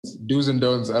do's and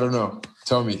don'ts. I don't know.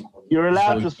 Tell me. You're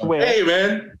allowed to swear. Hey,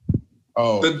 man.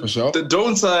 Oh, for sure. The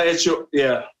don'ts are at your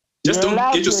Just don't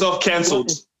get yourself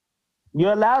cancelled.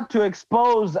 You're allowed to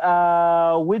expose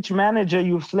which manager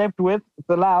you've slept with. It's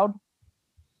allowed.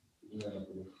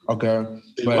 Okay.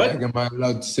 But am I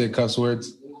allowed to say cuss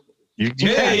words?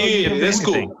 Yeah, that's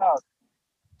cool.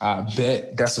 I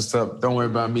bet. That's what's up. Don't worry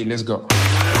about me. Let's go.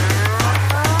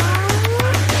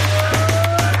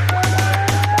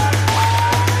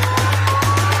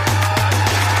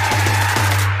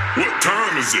 What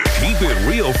time is it? Keep It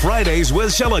Real Fridays with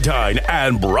Celatine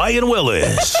and Brian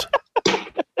Willis.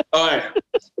 All right.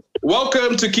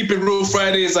 Welcome to Keep It Real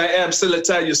Fridays. I am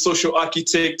Celatine, your social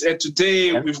architect. And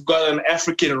today we've got an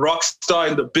African rock star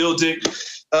in the building.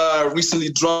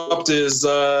 Recently dropped his,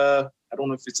 I don't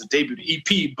know if it's a debut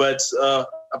EP, but a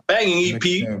banging EP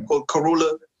called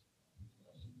Corolla.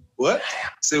 What?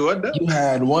 Say what now? You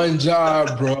had one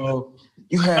job, bro.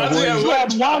 You had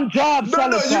one job.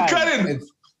 No, you couldn't.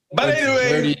 But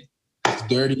anyway. It's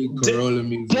dirty Corolla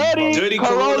music. Dirty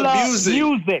Corolla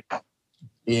music.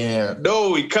 Yeah.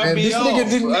 No, he cut me off.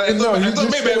 I thought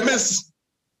maybe I missed.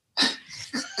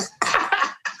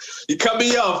 He cut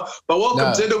me off. But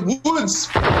welcome to Denimwoods.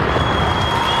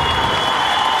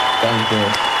 Thank you.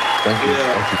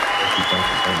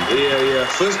 Yeah.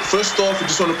 First off, I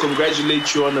just want to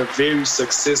congratulate you on a very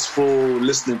successful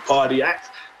listening party.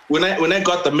 When I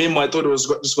got the memo, I thought it was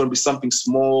just going to be something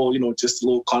small, just a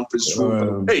little conference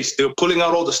room. Hey, they were pulling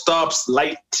out all the stops,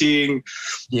 lighting,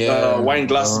 wine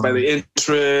glasses by the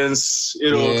entrance.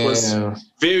 It was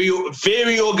very,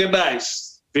 very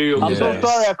organized. I'm so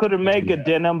sorry I couldn't make it,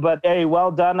 Denim, but hey,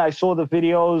 well done. I saw the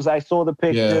videos. I saw the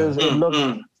pictures. It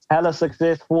looked hella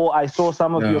successful. I saw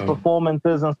some of your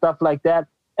performances and stuff like that.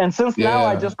 And since now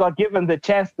I just got given the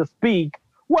chance to speak,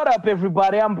 what up,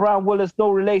 everybody? I'm Brian Willis,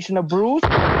 no relation to Bruce.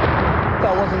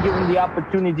 I wasn't given the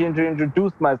opportunity to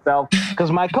introduce myself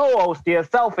because my co-host here is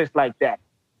selfish like that.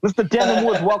 Mr.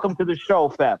 Denimwoods, welcome to the show,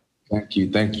 fam. Thank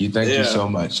you so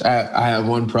much. I have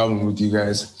one problem with you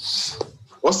guys.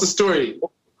 What's the story?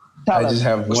 I just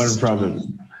have one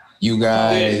problem. You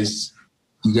guys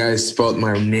spelled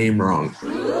my name wrong.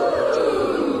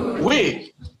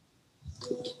 Wait.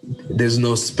 There's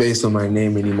no space on my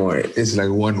name anymore. It's like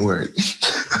one word.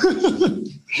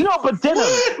 No, but Denim,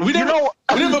 we never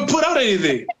put out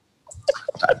anything.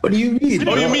 What do you mean?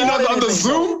 Oh, you mean on the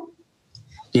Zoom?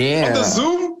 Yeah. On the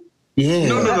Zoom? Yeah.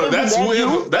 No. That's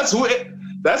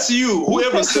you.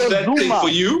 Whoever said that thing for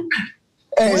you.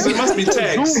 Hey, so it must be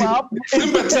tags.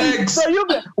 Simba tags. So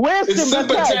where's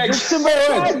Simba tags?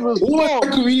 Who am I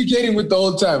communicating with the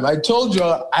whole time? I told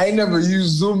y'all I never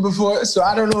used Zoom before, so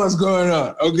I don't know what's going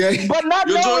on, okay? But not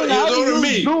knowing how to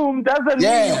use Zoom doesn't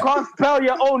mean you can't spell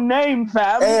your own name,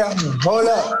 fam. Hey, hold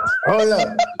up.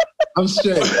 I'm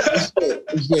straight.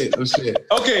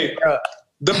 Okay.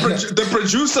 The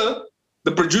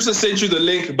producer sent you the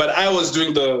link, but I was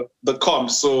doing the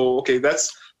comms. So okay,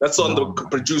 that's on the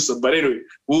producer. But anyway,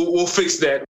 we'll fix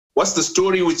that. What's the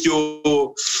story with your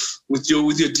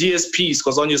DSPs?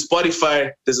 Because on your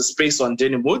Spotify there's a space on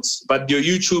Denimwoods, but your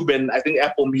YouTube and I think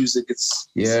Apple Music it's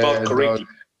spelled correctly.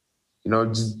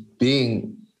 Just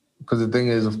being, because the thing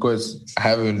is, of course, I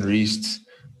haven't reached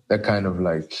that kind of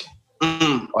like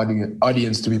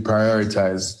audience to be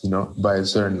prioritized, by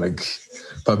certain like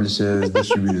publishers,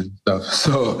 distributors, and stuff.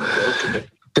 So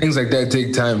things like that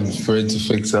take time for it to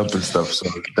fix up and stuff. So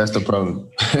that's the problem.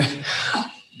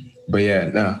 But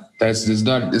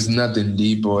it's nothing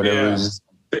deep or whatever.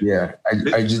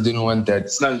 I just didn't want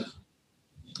that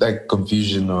like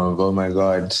confusion of, oh my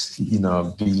God,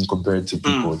 being compared to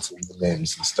people to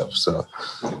names and stuff. So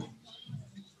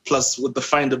plus with the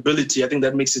findability, I think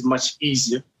that makes it much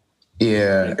easier.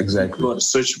 Yeah, exactly. People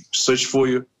search for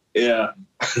you. Yeah.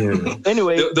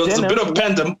 Anyway, there was a bit of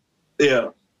pandem. Yeah.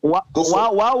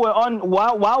 While we're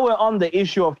on the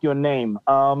issue of your name,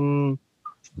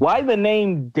 why the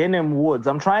name Denimwoods?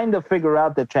 I'm trying to figure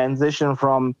out the transition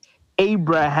from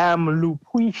Abraham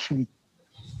Lupuishi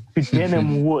to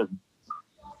Denimwoods.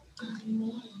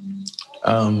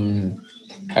 I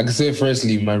can say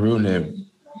firstly my real name,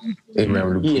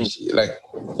 Abraham Lupuishi. Yeah. Like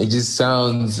it just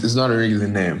sounds. It's not a regular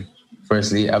name.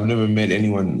 Firstly, I've never met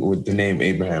anyone with the name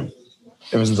Abraham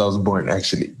ever since I was born,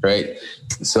 actually, right?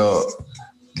 So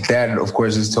Dad, of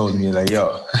course, just told me, like,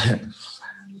 yo,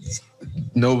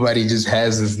 nobody just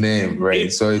has this name, right?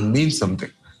 So it means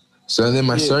something. So then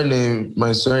my surname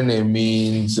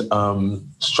means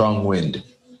strong wind,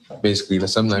 basically. Like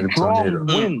something like a tornado.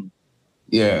 Strong wind.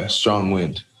 Yeah, strong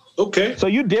wind. Okay. So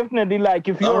you definitely, like,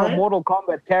 if you're a Mortal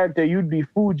Kombat character, you'd be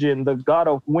Fujin, the god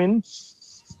of wind.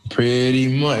 Pretty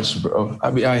much, bro.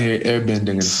 I be out here airbending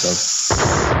and stuff.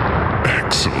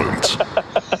 Excellent.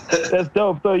 That's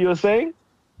dope. So you were saying?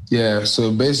 Yeah.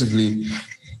 So basically,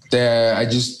 I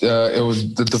just it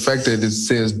was the fact that it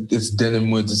says it's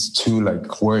Denimwoods. It's two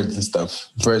like words and stuff,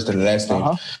 first and last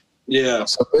name. Yeah.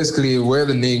 So basically, where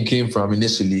the name came from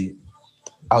initially,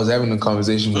 I was having a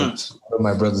conversation with one of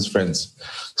my brother's friends.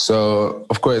 So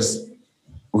of course,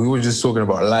 we were just talking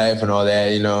about life and all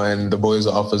that, you know, and the boys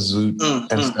were off a zoot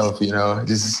and stuff, you know,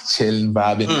 just chilling,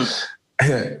 vibing.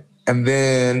 And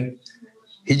then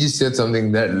he just said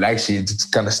something that actually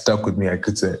just kind of stuck with me, I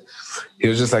could say. He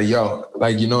was just like, yo,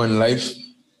 like, you know, in life,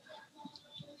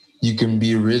 you can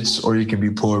be rich or you can be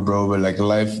poor, bro, but like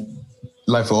life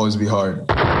will always be hard.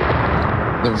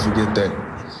 Never forget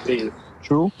that. Yeah.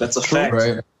 True. That's a fact.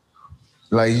 Right?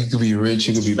 Like you could be rich,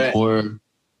 you could be poor.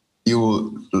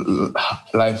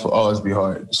 Life will always be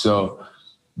hard. So,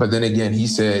 but then again, he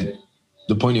said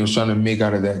the point he was trying to make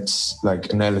out of that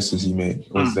like analysis he made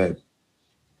was that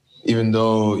even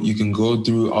though you can go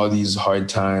through all these hard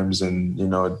times and, you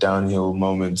know, downhill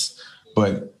moments,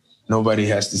 but nobody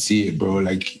has to see it, bro.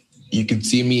 Like you can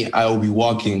see me, I will be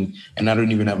walking and I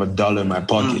don't even have $1 in my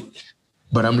pocket,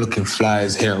 but I'm looking fly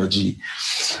as hell, G.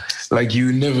 Like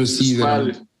you never see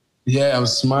that. I'm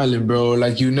smiling, bro.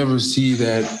 Like you never see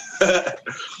that.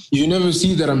 You never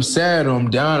see that I'm sad or I'm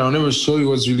down. I'll never show you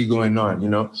what's really going on, you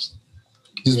know?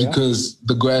 Just because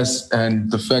the grass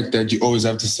and the fact that you always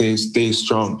have to stay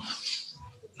strong,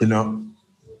 you know,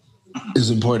 is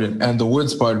important. And the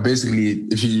woods part, basically,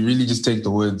 if you really just take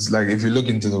the woods, like if you look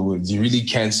into the woods, you really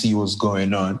can't see what's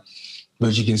going on,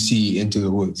 but you can see into the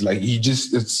woods. Like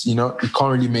it's, you know, you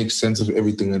can't really make sense of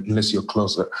everything unless you're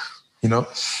closer, you know?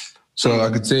 So I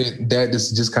could say that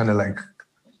is just kind of like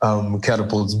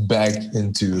catapults back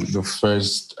into the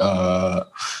first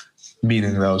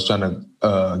meaning that I was trying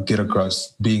to get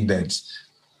across, being that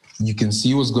you can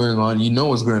see what's going on, you know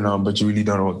what's going on, but you really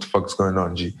don't know what the fuck's going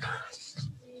on, G.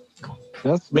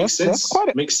 Makes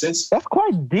sense. That's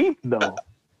quite deep, though.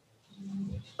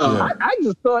 I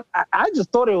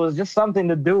just thought it was just something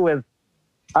to do with,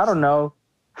 I don't know,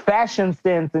 fashion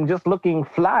sense and just looking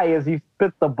fly as you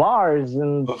spit the bars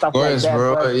and stuff like that. Of course,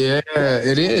 bro. But yeah,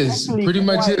 it is. Pretty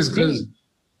much is. Because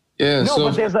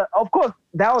but there's of course,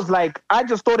 that was like, I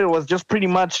just thought it was just pretty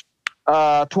much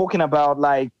talking about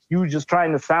like you just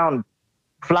trying to sound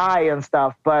fly and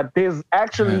stuff. But there's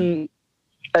actually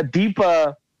a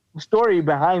deeper story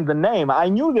behind the name. I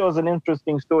knew there was an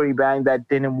interesting story behind that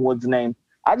Denimwoods name.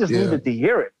 I just needed to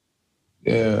hear it.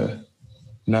 Yeah.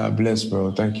 Nah, bless,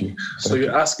 bro. Thank you. So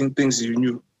you're asking things you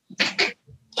knew.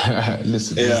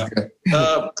 Listen. Yeah.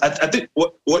 I think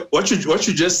what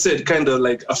you just said kind of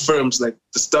like affirms like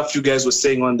the stuff you guys were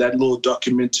saying on that little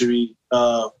documentary,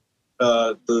 the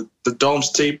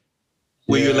Doms tape,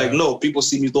 where you're like, no, people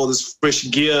see me with all this fresh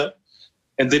gear,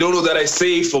 and they don't know that I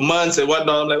save for months and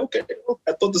whatnot. I'm like, okay,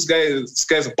 I thought this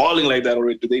guy's balling like that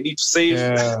already. Do they need to save?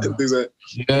 That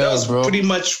was pretty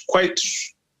much quite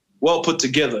well put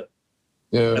together.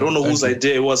 Yeah, I don't know whose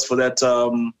idea it was for that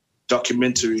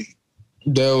documentary.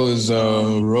 That was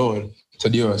Rowan.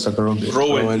 Tadio Sakarobe.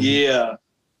 Rowan, yeah.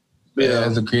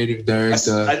 As a creative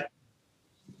director.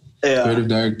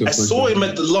 I saw him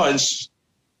at the launch.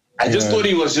 I just thought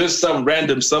he was just some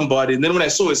random somebody. And then when I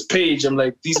saw his page, I'm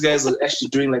like, these guys are actually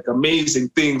doing like amazing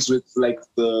things with like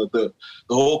the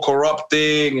whole corrupt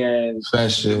thing and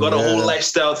fashion. Got a whole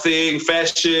lifestyle thing,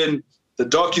 fashion.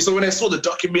 So when I saw the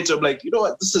documentary, I'm like, you know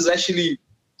what? This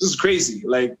is crazy.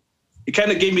 Like, it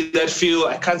kind of gave me that feel.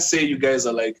 I can't say you guys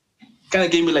are like, kind of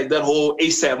gave me like that whole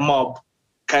ASAP mob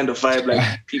kind of vibe,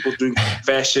 like people doing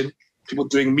fashion, people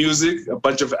doing music, a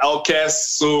bunch of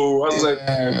outcasts. So I was like,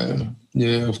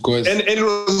 yeah, of course. And it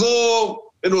was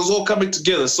all coming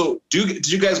together. So did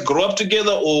you guys grow up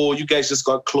together, or you guys just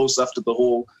got close after the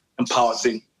whole Empower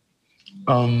thing?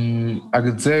 I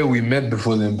could say we met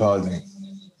before the Empower thing.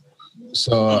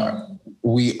 So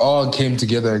we all came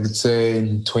together, I could say,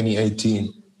 in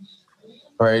 2018,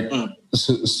 right?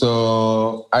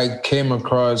 So I came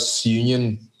across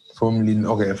Union, formerly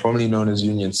known as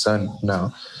Union Sun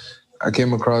now. I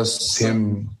came across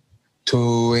him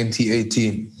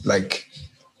 2018. Like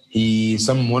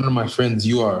one of my friends,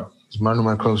 one of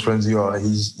my close friends, he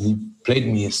played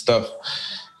me his stuff.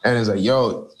 And he's like,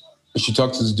 yo, you should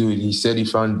talk to this dude. He said he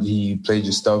played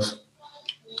your stuff.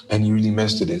 And he really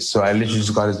messed with it. So I literally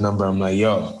just got his number. I'm like,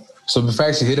 yo. So before I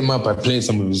actually hit him up, I played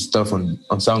some of his stuff on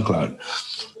SoundCloud.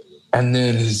 And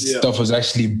then his stuff was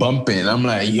actually bumping. I'm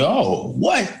like, yo,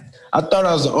 what? I thought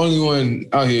I was the only one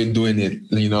out here doing it,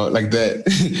 you know, like that.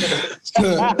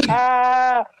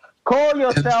 Call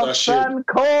yourself, son.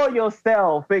 Call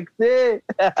yourself. Fix it.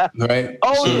 Right?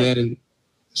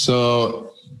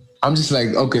 So I'm just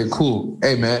like, okay, cool.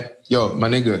 Hey, man. Yo, my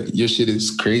nigga, your shit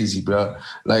is crazy, bro.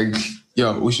 Like,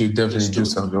 yo, we should definitely do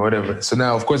something or whatever. So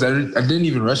now, of course, I didn't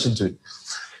even rush into it.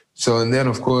 So, and then,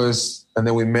 of course,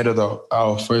 we met at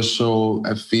our first show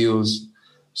at Fields.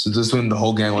 So this when the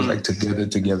whole gang was like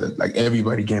together. Like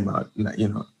everybody came out, you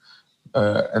know.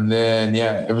 And then,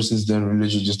 ever since then, we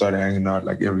literally just started hanging out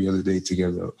like every other day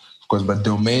together. Of course, but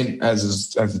Domain as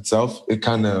itself, it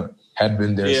kind of had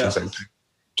been there since like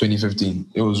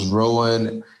 2015. It was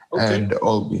Rowan and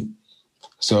Obi.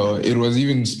 So it was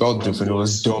even spelled different. It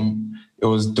was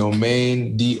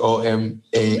Domain, Domain.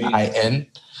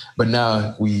 But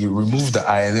now we removed the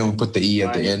I and then we put the E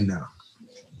at the end now.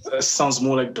 That sounds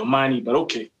more like Domani, but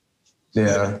okay.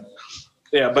 Yeah.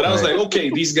 Yeah, but I was like, okay,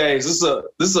 these guys, this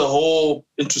is a whole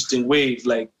interesting wave.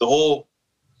 Like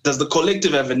does the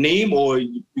collective have a name, or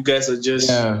you guys are just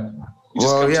come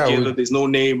together? There's no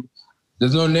name.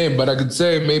 There's no name, but I could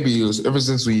say maybe it was ever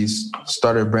since we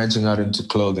started branching out into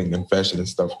clothing and fashion and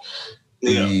stuff.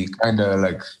 We kind of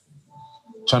like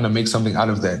trying to make something out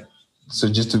of that. So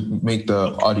just to make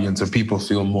the audience or people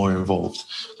feel more involved,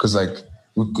 because like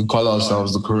we could call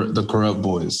ourselves the Corrupt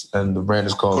Boys, and the brand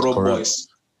is called Corrupt Boys.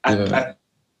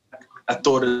 I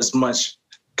thought as much.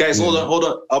 Guys, hold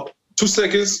on. Up 2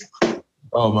 seconds.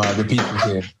 Oh my, the people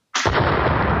here.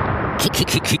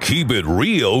 Keep It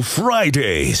Real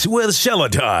Fridays with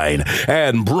Celatine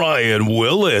and Brian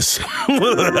Willis.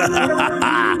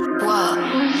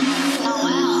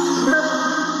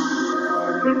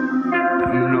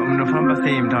 Mnofamba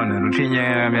same town,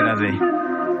 Rutinya Melaze.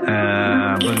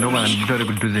 But no one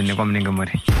could do the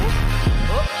Nicomingamori.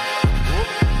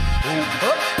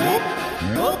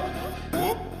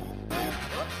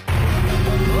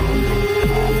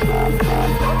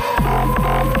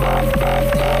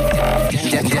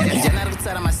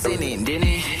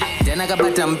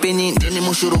 Nakabata mpini ndeni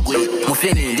mushurukwe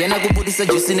mufeni ndena kuputisa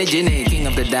juice ne jene king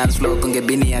of the dance floor kunge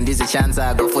bini and this a chance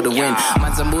I go for the win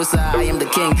Manzambusa I am the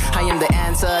king I am the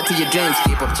answer to your dreams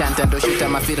keep up chanting don't shoot at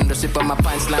my feet and don't sip on my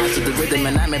punchlines to the rhythm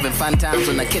and I'm having fun times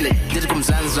when I kill it this comes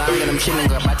zanzang and I'm chilling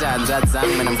got butter and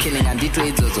zazang when I'm killing and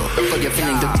Detroit zozo got your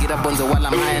feeling don't get up on the while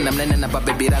I'm high and I'm learning about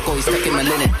baby Rako is stuck in my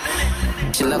linen.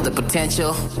 She love the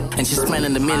potential and she's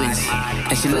smelling the millions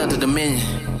and she love the dominion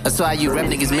that's why you rap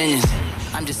niggas minions.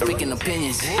 I'm just speaking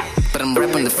opinions, but I'm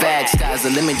rapping the facts. Sky's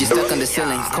the limit, you're stuck on the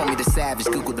ceiling. Call me the savage,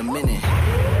 Google the minute.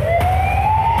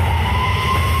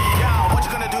 Yo, what you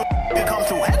gonna do? You come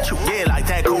through at you, yeah, like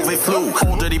that COVID flu.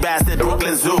 Old dirty bastard,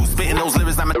 Brooklyn Zoo. Spitting those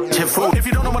lyrics, I'm a chip food. If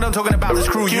you don't know what I'm talking about, then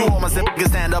screw you. All my niggas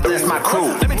stand up, that's my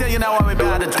crew. Let me tell you now what we're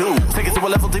about to do. Take it to a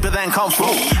level deeper than Kung Fu.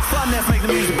 Fun enough, make the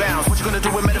music bounce. What you gonna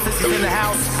do with metaphysics in the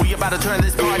house? We about to turn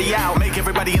this party out. Make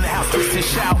everybody in the house twist and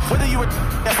shout. Whether you a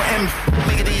F-M,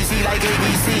 make it easy like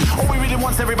ABC. All we really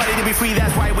want is everybody to be free.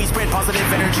 That's why we spread positive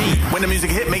energy. When the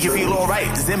music hit, make you feel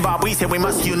alright. Zimbabwe said we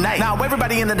must unite. Now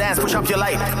everybody in the dance, push up your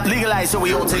light. Legalize so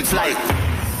we all take flight.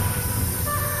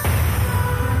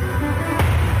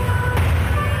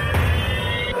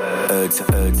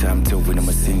 Time to win,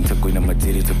 I'ma sing, to win, I'ma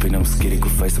did it, to pin, I'm skitty,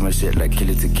 could fight some shit like kill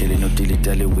it to kill it, no dilly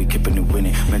dally, we keeping it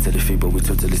winning. Mentally fit, but we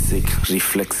totally sick.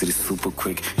 Reflex it is super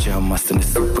quick. Jam master is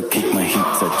super kick, my heat,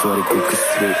 I try to quick as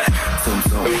sweet. Some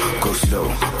go slow,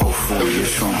 oh full, your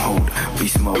stronghold.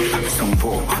 Beast mode, some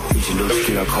ball, vision low,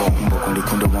 kill a call, but on the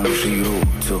Kunda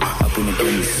 1-0. So up in the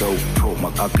game, so pro, my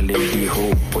accolade,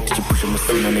 hope. But did you push a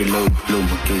machine on the low? Low,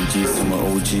 my KGs, my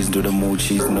OGs, do the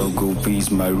mochis, no go bees,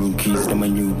 my rookies, the my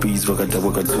newbies,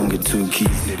 Wakatunga 2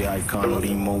 keys, the icon or the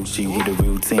emoji with a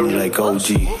real thing like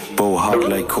OG. Bow hard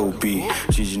like Kobe,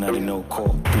 Gigi not in no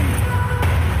copy.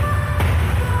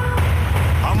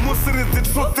 Amusiri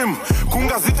tsotem,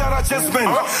 kunga zitara chessmen.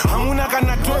 Hamuna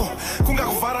kanato, kunga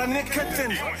kuvara ne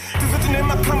captain. Tizoti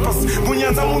nema campus,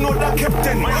 munyanza muno da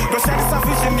captain. Doshari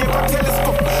vision yepa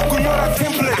telescope, kunyora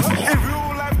template. In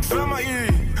real life drama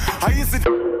I use it.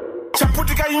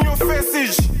 Chaputika in your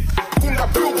face. Kunga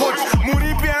billboard,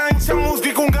 muripi ancha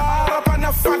musgi kunga arapa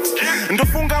na fat.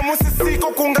 Ndofunga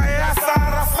musisiko kunga yasa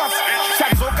arafat.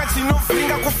 Chazoka chino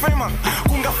vinga kufema,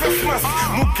 kunga face mask.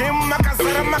 Mugame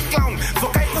makazara maclown,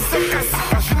 zoka iko sekas.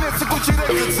 Ashine siku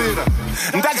chireke zera,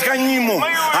 ndajga nyimo.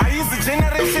 Haizi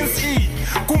generations E,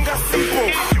 kunga sipo.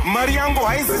 Mariango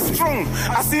haizi strong,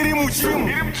 asiri muchimu.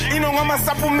 Inongama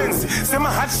supplements, sema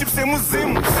hardship semu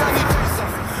zimu.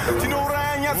 Sanitizer, tino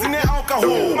uraya zine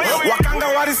alcohol. Wakanga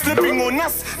wari sleeping on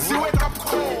us, she wake up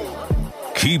cold.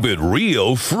 Keep It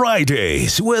Real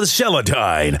Fridays with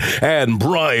Celatine and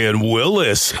Brian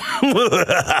Willis.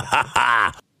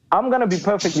 I'm going to be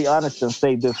perfectly honest and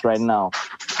say this right now.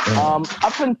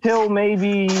 Up until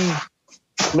maybe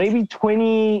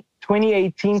 2018,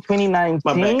 2019,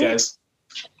 my bad, guys.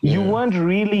 You weren't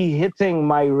really hitting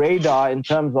my radar in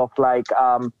terms of like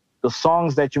the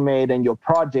songs that you made and your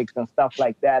projects and stuff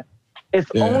like that.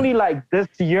 It's only like this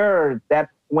year that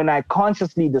when I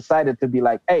consciously decided to be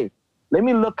like, hey, let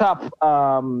me look up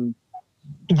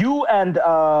you and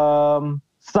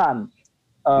Sun,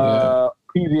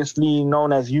 previously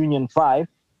known as Union 5.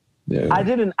 Yeah. I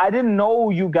didn't know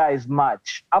you guys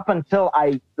much up until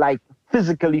I like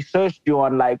physically searched you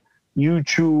on like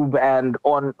YouTube and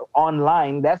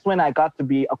online. That's when I got to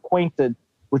be acquainted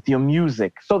with your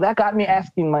music. So that got me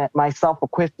asking myself a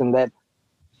question that,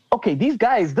 okay, these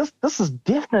guys, this is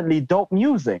definitely dope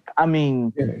music. I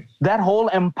mean, that whole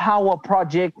Empower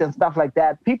project and stuff like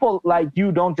that, people like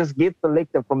you don't just get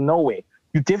selected from nowhere.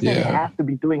 You definitely have to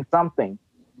be doing something.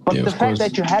 But the fact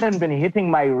that you hadn't been hitting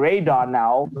my radar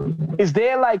now, is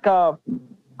there like how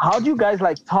do you guys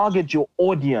like target your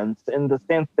audience in the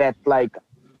sense that like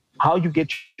how you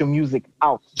get your music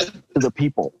out to the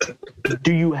people?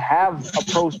 Do you have a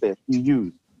process you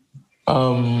use?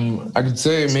 I could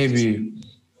say maybe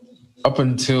up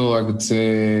until I could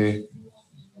say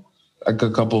like a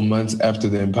couple months after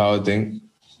the Empower thing,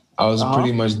 I was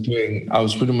pretty much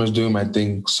doing my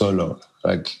thing solo.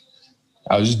 Like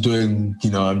I was just doing,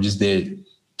 I'm just there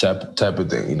type of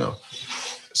thing,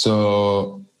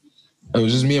 So it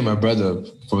was just me and my brother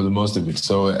for the most of it.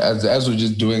 So as we're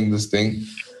just doing this thing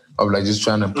of like just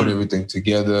trying to put everything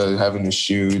together, having the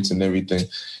shoots and everything,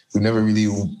 we never really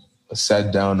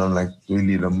sat down on like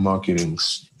really the marketing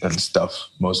and stuff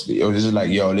mostly. It was just like,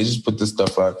 let's just put this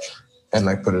stuff out and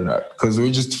like put it out. Because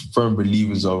we're just firm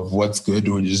believers of what's good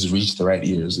will just reach the right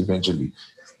ears eventually.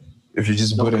 If you're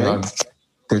just putting out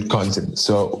good content.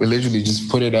 So we literally just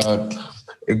put it out.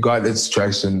 It got its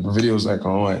traction. The video was like,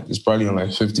 it's probably on like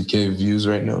 50K views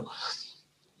right now.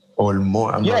 Or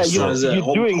more. I'm not sure.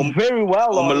 You're doing very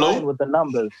well online with the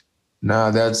numbers.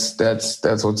 Nah, that's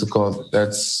what's it called?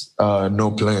 That's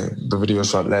No Plan. The video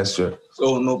shot last year.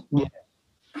 Oh no.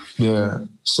 Yeah.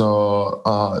 So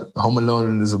Home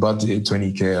Alone is about to hit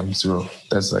 20K, I'm sure.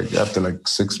 That's like after like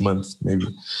 6 months maybe.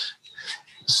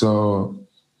 So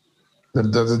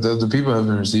the people have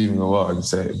been receiving a lot, I'd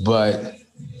say. But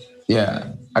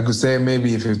yeah, I could say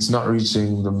maybe if it's not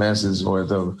reaching the masses or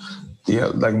the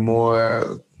like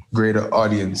more greater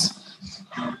audience,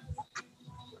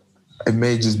 it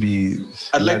may just be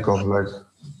lack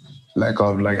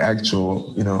of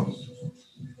actual,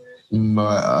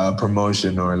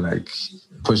 promotion or like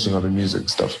pushing on the music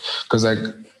stuff. Because like,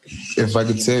 if I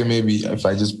could say maybe if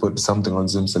I just put something on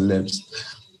Zim Celebs,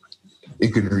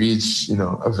 it could reach,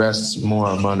 a vast more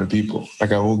amount of people.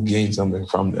 Like I will gain something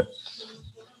from that.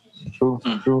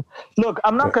 True. Look,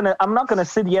 I'm not gonna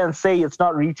sit here and say it's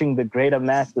not reaching the greater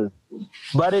masses,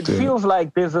 but it feels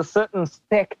like there's a certain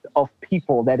sect of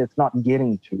people that it's not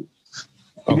getting to.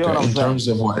 In terms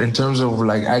of what? In terms of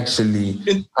like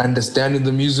actually understanding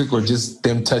the music or just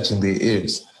them touching their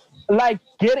ears? Like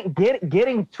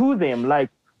getting to them. Like,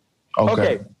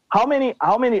 okay, how many?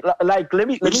 Like, let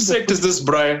me. Which sect is this,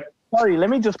 Brian? Sorry, let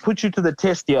me just put you to the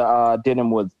test here,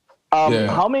 Denimwoods.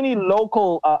 How many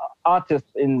local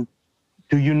artists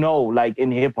do you know, like in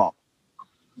hip hop?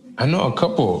 I know a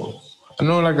couple. I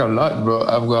know like a lot, bro.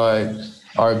 I've got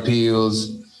Art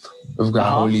Peels. We've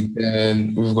got Holy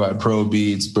 10. We've got Pro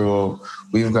Beats, bro.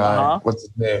 We've got what's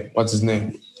his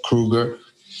name? Kruger.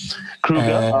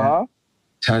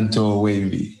 Tanto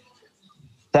Wavy.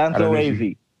 Tanto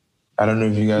Wavy. I don't know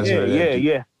if you guys heard that.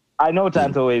 Yeah. I know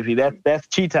Tanto Wavy. That's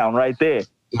Chi-Town right there.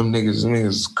 Them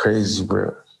niggas crazy,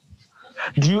 bro.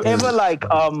 Do you ever like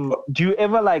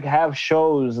have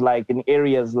shows like in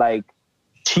areas like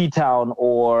Chi-Town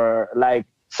or like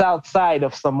south side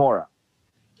of Samora?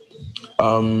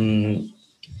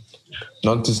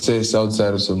 Not to say south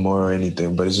side of Samora or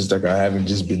anything, but it's just like I haven't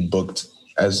just been booked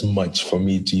as much for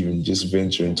me to even just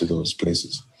venture into those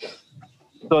places.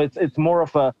 So it's more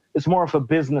of a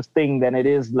business thing than it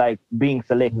is like being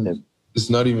selective.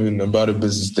 It's not even about a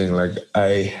business thing. Like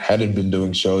I hadn't been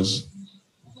doing shows.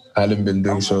 I hadn't been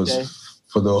doing shows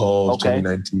for the whole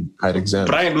 2019. I had exams.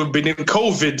 Brian, we've been in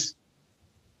COVID.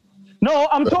 No,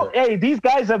 I'm talking. Hey, these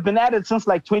guys have been at it since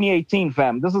like 2018,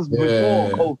 fam. This is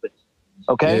before COVID.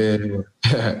 Okay. Yeah.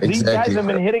 Exactly. These guys have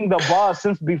been hitting the bar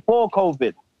since before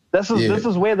COVID. This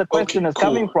is where the question is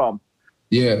coming from.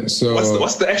 Yeah. So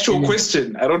what's the actual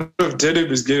question? I don't know if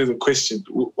Denim is getting the question.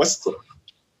 What's the?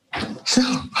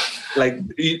 Like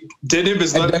denim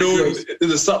is not known in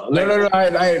the South. Like, no.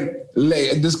 I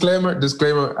disclaimer.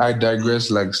 I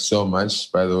digress like so much,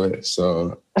 by the way.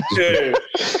 So yeah.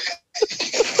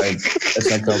 it's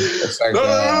like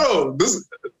no. This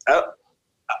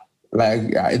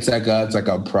it's like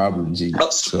a problem, G.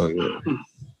 So yeah.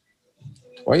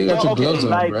 Why you got your gloves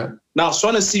on, bro? Now I was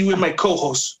trying to see where my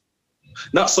co-host.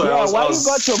 No, sorry. Yeah, why you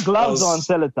got your gloves on,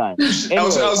 Celatine? Anyway, I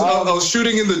was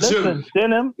shooting in the listen,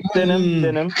 gym.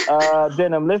 Denim.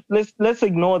 Let's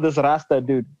ignore this Rasta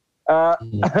dude.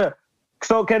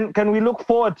 So can we look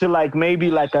forward to like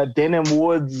maybe like a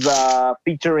Denimwoods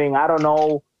featuring, I don't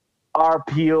know, R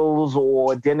Peels,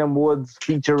 or Denimwoods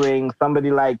featuring somebody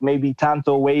like maybe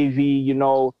Tanto Wavy, you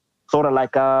know, sort of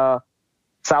like a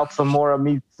South Samora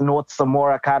meets North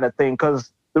Samora kind of thing?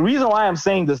 Because the reason why I'm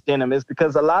saying this, Denim, is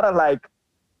because a lot of like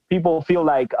people feel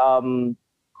like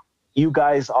you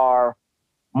guys are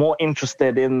more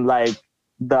interested in like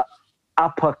the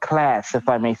upper class, if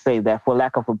I may say that, for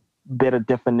lack of a better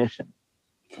definition.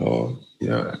 Oh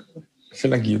yeah, I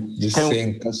feel like you're just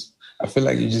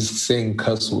saying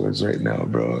cuss words right now,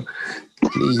 bro.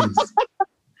 Please.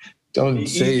 Don't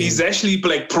say he's actually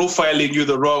like profiling you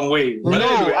the wrong way. No,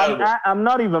 I'm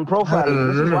not even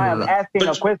profiling. This is why I'm asking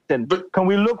a question. But can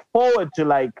we look forward to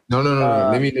like? No.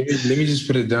 Let me just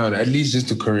put it down. At least just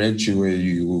to correct you, where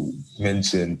you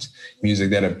mentioned music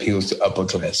that appeals to upper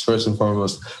class. First and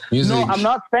foremost, music. No, I'm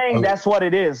not saying that's what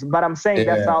it is, but I'm saying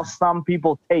that's how some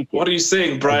people take it. What are you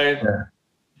saying, Brian?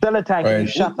 Celatine, right.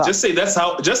 Shut up. Just say that's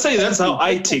how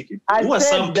I take it. I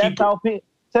said that's how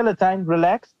Celatine,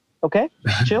 relax. Okay,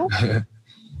 chill.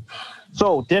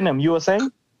 So, Denim, you were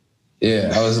saying?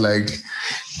 Yeah, I was like,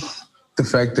 the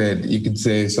fact that you could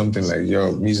say something like,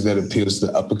 yo, music that appeals to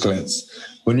the upper class.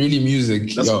 When really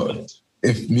music,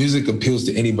 if music appeals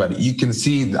to anybody, I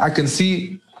can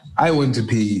see, I went to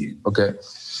PE, okay?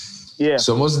 Yeah.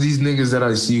 So most of these niggas that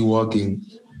I see walking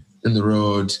in the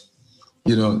road,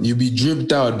 you know, you be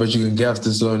dripped out, but you can gaff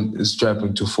this on, strap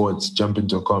into forts, jump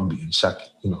into a combi and shack,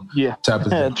 you know. Yeah. Type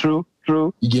of thing. True.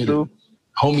 You get it.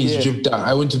 Homies dripped out.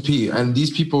 I went to PE, and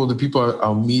the people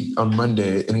I'll meet on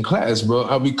Monday in class, bro,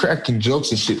 I'll be cracking jokes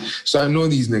and shit. So I know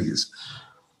these niggas.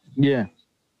 Yeah.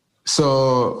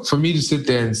 So for me to sit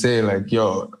there and say like,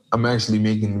 yo, I'm actually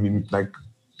making like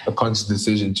a conscious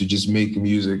decision to just make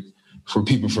music for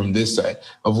people from this side,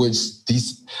 of which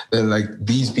these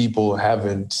people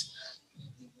haven't,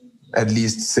 at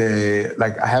least say,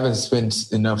 like, I haven't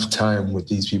spent enough time with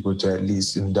these people to at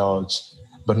least indulge,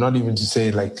 but not even to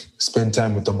say like spend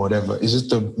time with them, whatever. It's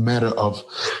just a matter of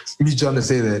me trying to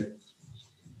say that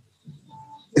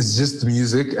it's just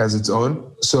music as its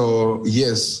own. So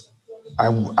yes,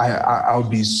 I'll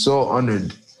be so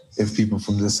honored if people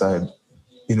from this side,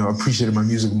 you know, appreciated my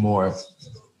music more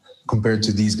compared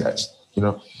to these guys, you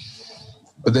know.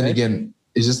 But then again,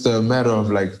 it's just a matter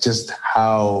of like just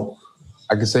how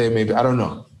I could say, maybe, I don't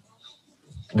know.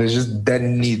 There's just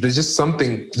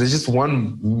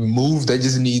one move that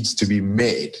just needs to be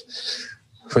made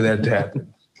for that to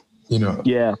happen, you know?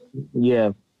 Yeah.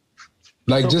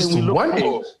 Like just one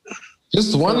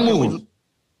move.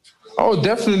 Oh,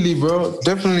 definitely, bro.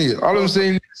 Definitely. All I'm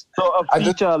saying is... So a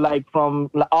feature like from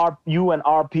you and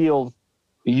RPL,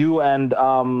 you and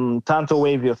Tanto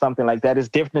Wavy or something like that is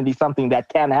definitely something that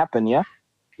can happen, yeah?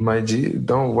 My G,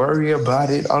 don't worry about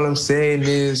it. All I'm saying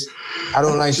is I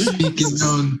don't like speaking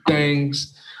on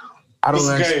things. But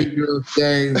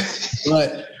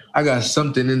I got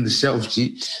something in the shelf,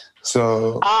 G.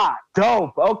 So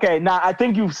dope. Okay, now I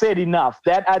think you've said enough.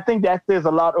 I think that says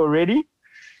a lot already.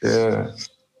 Yeah.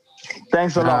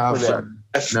 Thanks a lot for that.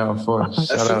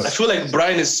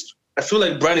 I feel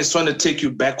like Brian is trying to take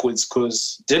you backwards,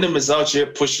 because Denim is out here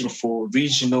pushing for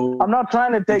regional. I'm not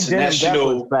trying to take Denim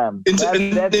backwards, fam.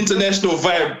 International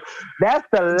vibe. That's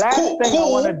the last thing I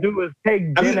want to do is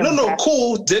take Denim.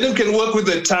 Cool. Denim can work with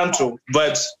the Tanto,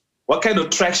 but what kind of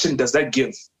traction does that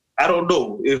give? I don't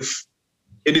know if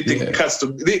anything cuts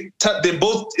to. They're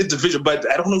both individual, but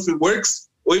I don't know if it works.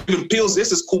 Or even Peels.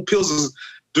 This is cool. Peels is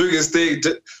doing his thing.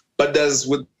 But does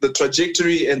with the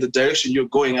trajectory and the direction you're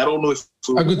going, I don't know if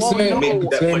I could say maybe.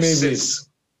 Sense.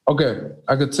 Okay,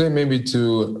 I could say maybe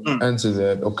to answer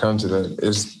that or counter that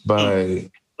is by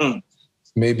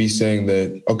maybe saying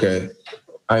that, okay,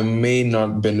 I may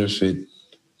not benefit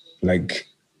like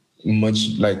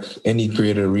much like any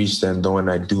greater reach than the one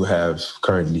I do have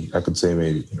currently. I could say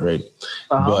maybe, right?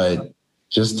 But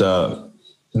just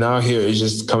now here it's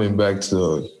just coming back to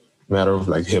the matter of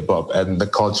like hip hop and the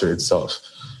culture itself.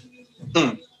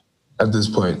 At this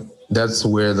point, that's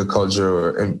where the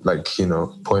culture and like, you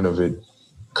know, point of it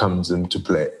comes into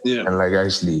play. Yeah. And like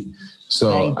actually,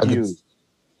 so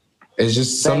It's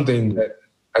just something that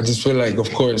I just feel like, of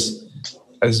course,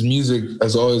 as music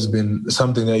has always been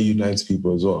something that unites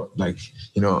people as well. Like,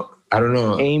 you know, I don't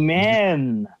know.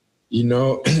 Amen. You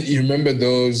know, you remember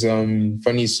those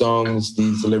funny songs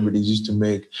these celebrities used to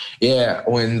make? Yeah,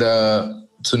 when the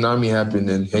tsunami happened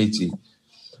in Haiti.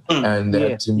 And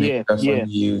they had to make that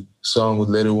funny song with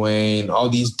Lil Wayne, all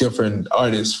these different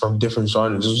artists from different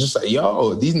genres. It was just like,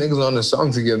 yo, these niggas on a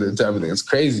song together type of thing. It's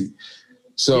crazy.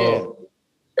 So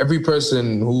every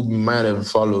person who might have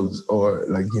followed or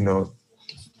like, you know,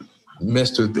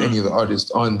 messed with any of the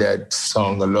artists on that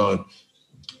song alone,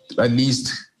 at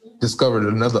least discovered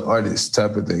another artist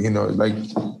type of thing, you know, like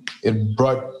it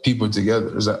brought people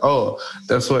together. It's like, oh,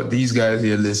 that's what these guys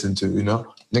here listen to, you know?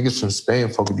 Niggas from Spain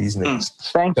fuck with these niggas.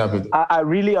 Thank you. I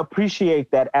really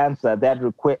appreciate that answer,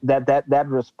 that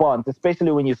response,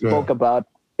 especially when you spoke about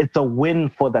it's a win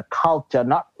for the culture,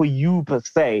 not for you per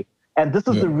se. And this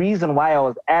is the reason why I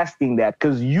was asking that,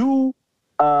 because you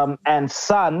and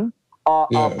Son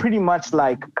are pretty much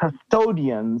like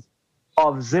custodians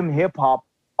of Zim hip hop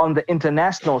on the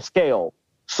international scale.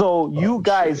 So you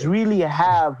guys really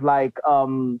have like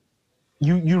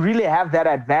you really have that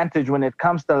advantage when it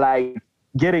comes to like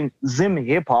getting Zim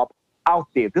hip hop out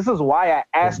there. This is why I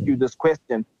asked you this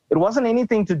question. It wasn't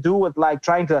anything to do with like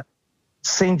trying to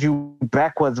send you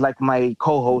backwards like my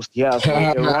co-host here. So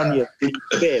erroneously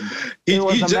said. He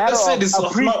just said it's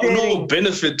of no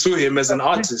benefit to him as an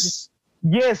artist.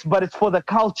 Yes, but it's for the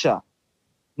culture,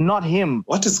 not him.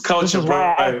 What is culture, this is bro?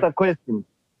 Why I asked the question.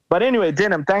 But anyway,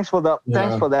 Denim, thanks for that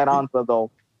answer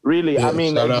though. Really, I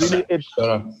mean,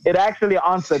 it actually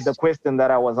answered the question that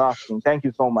I was asking. Thank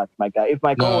you so much, my guy. If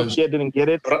my co-host here didn't get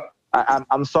it,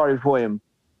 I'm sorry for him.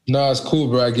 No, it's cool,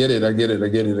 bro. I get it.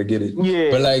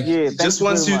 Yeah, but like, just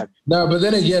once you. No, but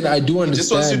then again, I do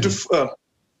understand. Just wants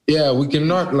you to. We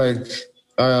cannot like,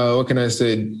 what can I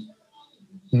say?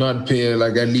 Not pay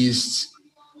like at least.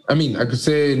 I mean, I could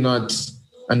say not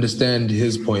understand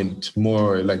his point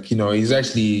more. Like, you know, he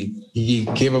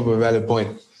gave up a valid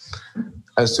point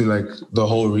as to like the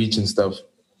whole reach and stuff.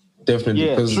 Definitely.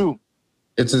 Yeah, true.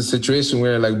 It's a situation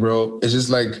where like, bro, it's just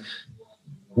like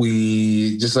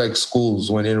schools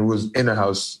when it was inner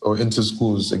house or into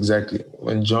schools, exactly.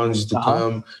 When John used to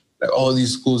come, like all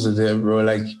these schools are there, bro.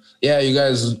 Like, yeah, you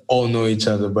guys all know each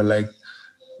other, but like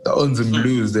the uns and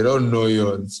blues, they don't know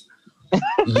yours.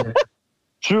 Yeah.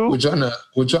 True. We're trying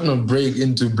to break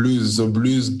into blues, so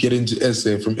blues get into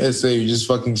SA. From SA, you just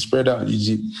fucking spread out.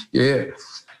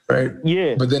 Right?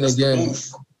 Yeah. But then again,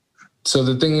 so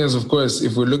the thing is, of course,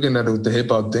 if we're looking at it with the hip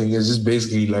hop thing, it's just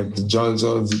basically like the John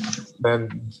Jones man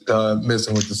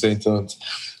messing with the St. Tones,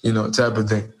 you know, type of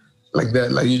thing, like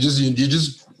that. Like you just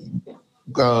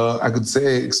I could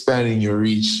say expanding your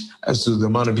reach as to the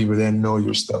amount of people that know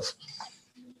your stuff,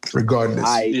 regardless.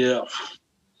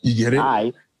 You get it?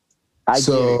 I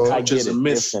get it. A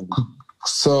myth.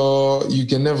 So you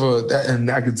can never, and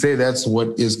I could say that's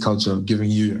what is culture, giving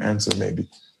you your answer, maybe.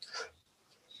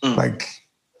 Like,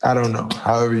 I don't know.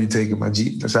 However you take it, my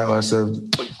G. That's how I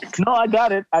served it. No, I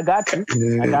got it. I got you.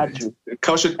 Yeah. I got you.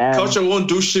 Culture won't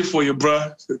do shit for you,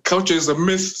 bro. Culture is a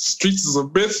myth. Streets is a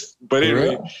myth. But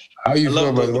anyway, how you feel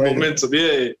about the momentum?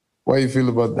 Why you feel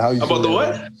about how you about feel the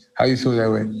what? How you feel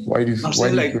that way? Why do you? I'm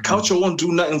saying like culture won't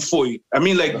do nothing for you. I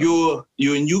mean, like you're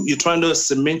trying to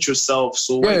cement yourself.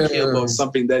 So why care about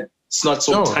something that's not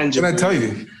so tangible? Can I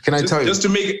tell you? Just to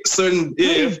make it certain?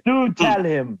 Please do tell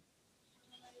him.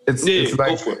 It's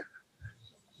like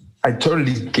I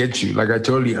totally get you. Like I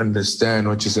totally understand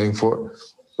what you're saying for,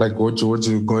 like what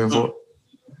you're going for.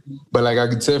 But like I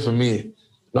could say for me,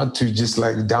 not to just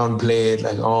like downplay it,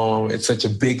 like it's such a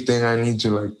big thing. I need to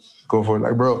like go for it.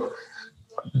 Like bro,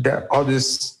 that all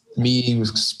this me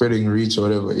spreading reach or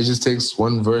whatever, it just takes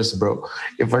one verse, bro.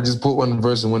 If I just put one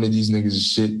verse in one of these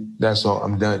niggas' shit, that's all.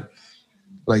 I'm done.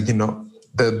 Like you know.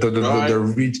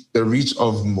 The reach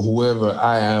of whoever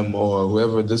I am or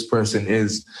whoever this person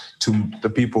is to the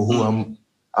people who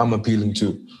I'm appealing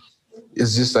to.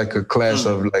 It's just like a clash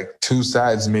of like two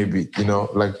sides, maybe, you know,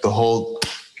 like the whole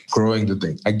growing the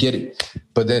thing. I get it.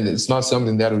 But then it's not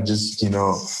something that would just, you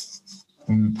know,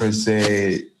 per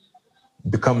se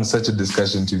become such a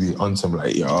discussion to be on some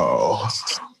like, yo,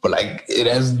 but like it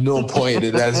has no point.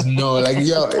 It has no like,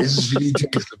 yo, it's really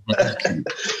takes the barbecue.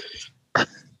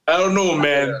 I don't know,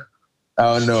 man.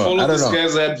 I don't know. Follow this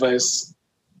guy's advice.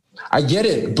 I get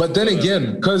it. But then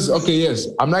again, because, okay, yes,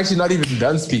 I'm actually not even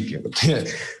done speaking.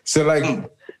 So, like,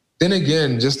 then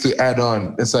again, just to add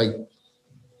on, it's like,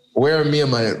 where are me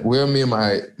and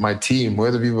my team? Where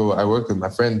are the people I work with, my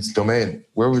friends' domain?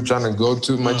 Where we're trying to go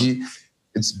to, my G?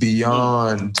 It's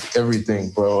beyond everything,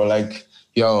 bro. Like,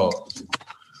 yo,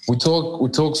 we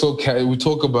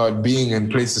talk about being in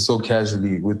places so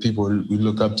casually with people we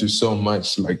look up to so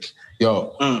much. Like,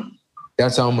 yo,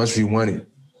 that's how much we want it,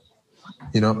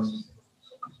 you know?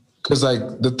 Because, like,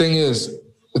 the thing is,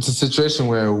 it's a situation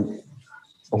where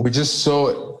we're just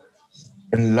so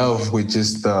in love with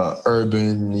just the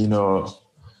urban,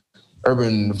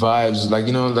 urban vibes, like,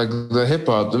 like the hip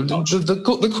hop,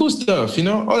 the cool stuff,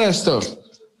 all that stuff.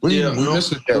 We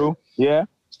miss it. True. Yeah.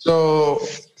 So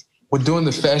we're doing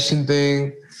the fashion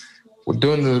thing. We're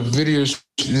doing the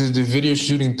video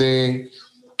shooting thing.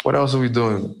 What else are we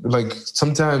doing? Like,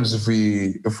 sometimes if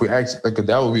we act like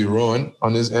that would be Rowan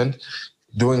on this end,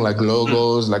 doing like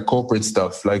logos, like corporate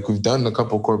stuff. Like, we've done a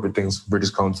couple corporate things for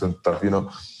British Council and stuff,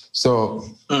 So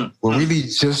we're really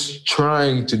just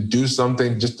trying to do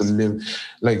something just to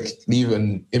leave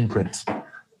an imprint.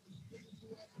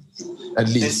 At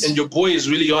least. And your boy is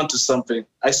really onto something.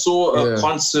 I saw a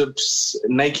concept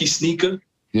Nike sneaker.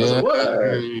 Yeah.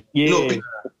 Like,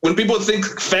 when people think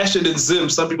fashion in Zim,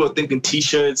 some people are thinking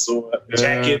t-shirts or a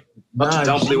jacket. Not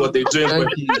to downplay what they're doing,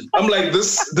 but I'm like,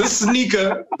 this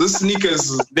sneaker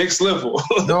is next level.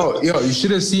 No, you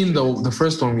should have seen the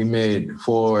first one we made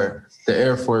for the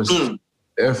Air Force.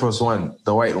 Air Force One,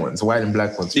 the white ones, white and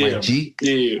black ones. My G,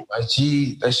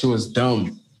 that shit was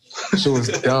dumb. Shit was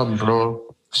dumb,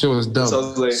 bro. Shit was dumb.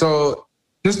 So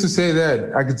just to say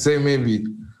that, I could say maybe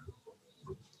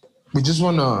we just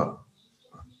want to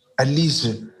at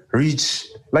least reach,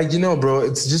 bro,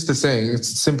 it's just the saying. It's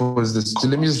simple as this.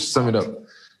 Let me just sum it up.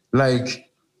 Like,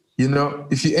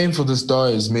 if you aim for the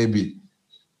stars, maybe,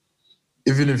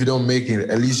 even if you don't make it,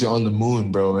 at least you're on the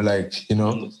moon, bro. Like, type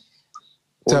of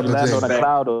thing. On a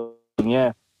cloud,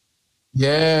 yeah.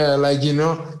 Yeah, like,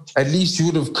 at least you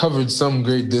would have covered some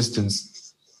great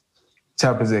distance,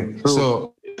 type of thing. True.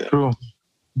 So,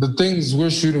 the things we're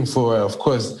shooting for, of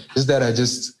course, is that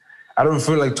I don't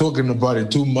feel like talking about it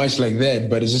too much like that,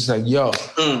 but it's just like, yo,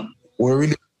 I'm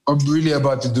really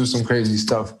about to do some crazy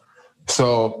stuff.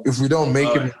 So if we don't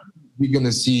make it, we're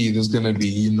gonna see there's gonna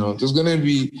be, there's gonna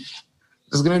be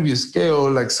a scale,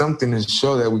 like something to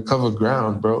show that we cover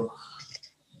ground, bro.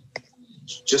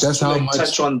 Just that's to how much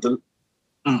touch on the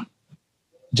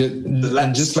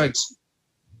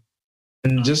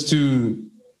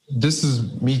this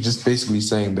is me just basically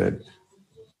saying that.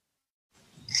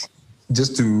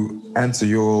 Just to answer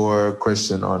your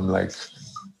question on like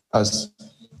us,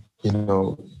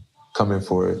 coming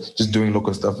for it, just doing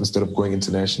local stuff instead of going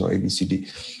international,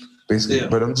 ABCD, basically. Yeah.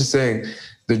 But I'm just saying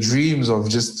the dreams of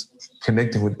just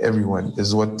connecting with everyone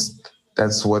that's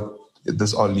what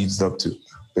this all leads up to,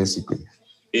 basically.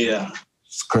 Yeah.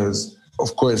 Because,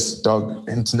 of course, dog,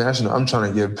 international, I'm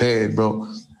trying to get paid, bro.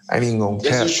 I ain't gonna cap.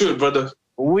 Yes, you should, brother.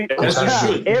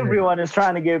 Everyone is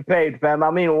trying to get paid, fam. I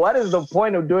mean, what is the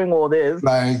point of doing all this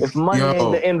if money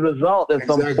ain't the end result at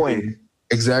some point?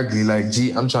 Exactly. Like,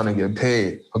 G, I'm trying to get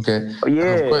paid, okay?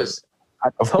 Yeah. I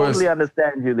totally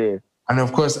understand you there. And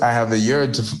of course, I have a year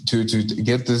to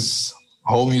get this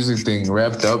whole music thing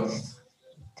wrapped up.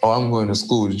 Oh, I'm going to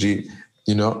school, G,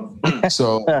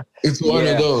 So it's one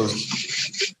of those.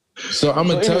 So I'm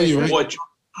gonna tell you right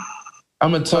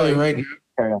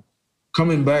now.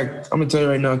 Coming back to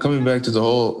the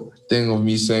whole thing of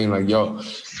me saying like, yo,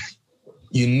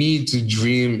 you need to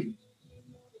dream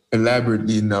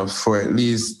elaborately enough for at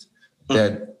least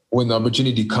that when the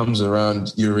opportunity comes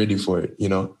around, you're ready for it,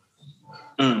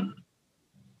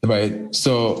 Right.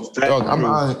 So dog, I'm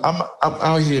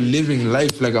out here living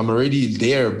life like I'm already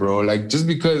there, bro. Like, just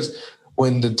because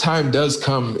when the time does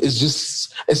come,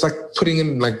 it's like putting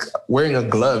in, like, wearing a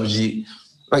glove, G.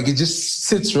 Like, it just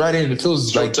sits right in. It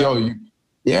feels like, yo,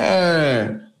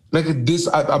 like this.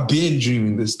 I've been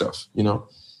dreaming this stuff,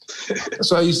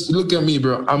 So I used to look at me,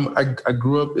 bro. I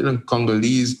grew up in a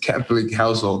Congolese Catholic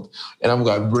household, and I've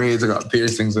got braids, I got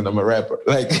piercings, and I'm a rapper.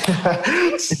 Like,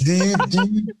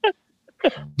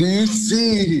 do you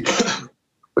see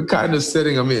the kind of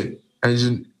setting I'm in?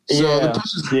 And the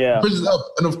pressure's up.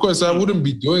 And of course, I wouldn't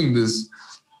be doing this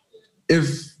if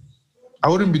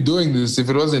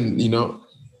it wasn't,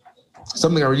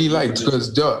 something I really liked,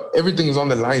 because everything is on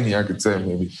the line here, I could say,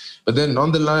 maybe. But then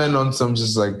on the line, on some,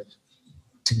 just like,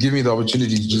 to give me the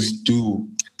opportunity to just do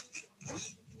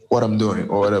what I'm doing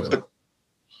or whatever.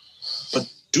 But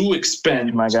do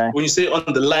expand, my guy. When you say on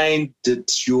the line,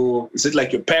 is it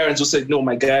like your parents who said, no,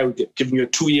 my guy, we're giving you a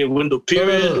 2-year window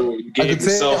period? Or you gave I could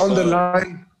say on the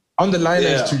line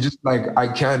is to just like, I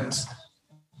can't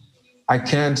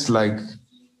like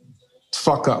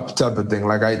fuck up type of thing.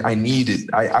 Like, I need it.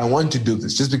 I want to do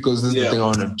this just because this is the thing I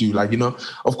want to do. Like,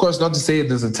 of course, not to say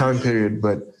there's a time period,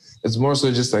 but it's more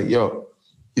so just like, yo,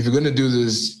 if you're going to do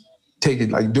this, take it,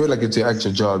 like do it like it's your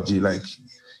actual job, G. Like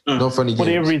no funny games. Put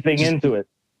everything into it.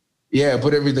 Yeah,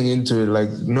 put everything into it. Like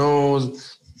no,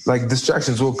 like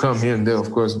distractions will come here and there,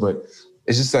 of course, but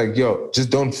it's just like, yo, just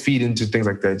don't feed into things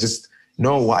like that. Just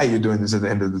know why you're doing this at the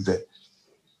end of the day.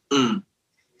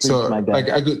 So like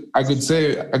I could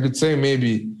say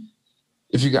maybe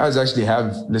if you guys actually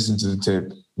have listened to the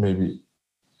tape, maybe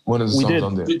one of the songs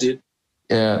on there. We did.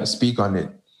 Yeah, speak on it.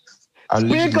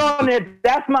 Speak on it.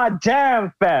 That's my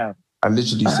jam, fam. I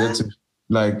literally said to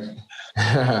like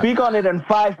speak on it in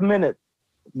 5 minutes.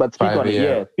 But speak on it,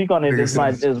 yeah. Speak on it is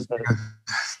my. This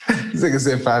nigga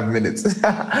said 5 minutes.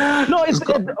 No,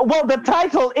 well, the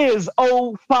title is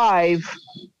 05 ...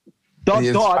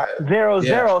 00.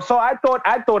 Yeah. So I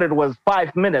thought it was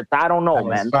 5 minutes. I don't know,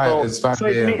 man. It's 5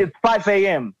 a.m. It's 5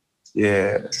 a.m.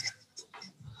 Yeah.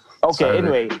 Okay. Sorry.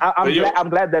 Anyway, I'm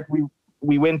glad that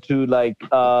we went to like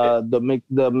the mix.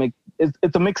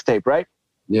 It's a mixtape, right?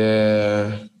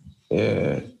 Yeah.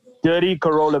 Dirty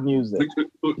Corolla music,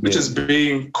 which is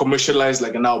being commercialized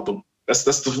like an album. That's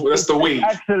the way.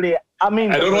 Actually, I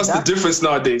mean, I don't know what's the difference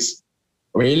nowadays.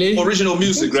 Really? Original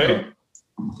music, right?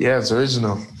 Yeah, it's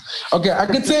original. Okay, I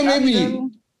could say maybe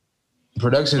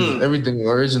production, everything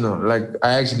original. Like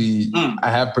I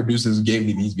have producers who gave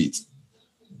me these beats.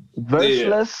 Verseless.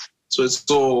 Yeah. So it's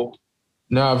so.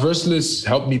 Nah, Verseless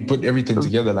helped me put everything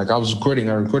together. Like I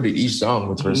recorded each song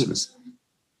with Verseless.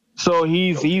 So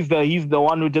he's the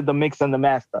one who did the mix and the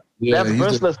master. Yeah, that's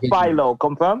Verseless Philo.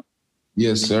 Confirm?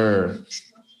 Yes, sir.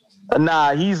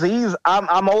 Nah,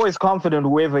 I'm always confident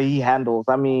whoever he handles.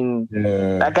 I mean,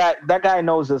 that guy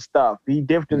knows his stuff. He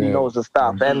definitely knows his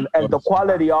stuff, and the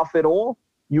quality of it all,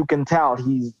 you can tell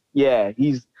he's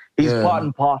part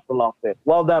and parcel of it.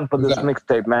 Well done for this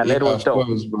mixtape, man. It was dope.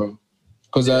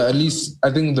 Because at least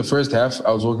I think the first half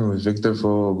I was working with Victor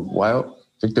for a while.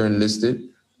 Victor Enlisted.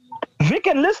 Vic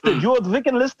Enlisted? You were Vic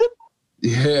Enlisted?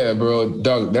 Yeah, bro.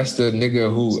 Dog, that's the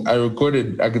nigga who I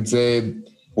recorded. I could say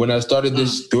when I started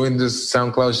doing this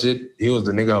SoundCloud shit, he was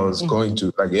the nigga I was going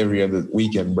to like every other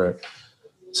weekend, bro,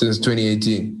 since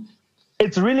 2018.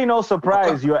 It's really no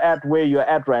surprise you're at where you're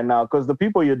at right now because the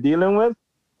people you're dealing with,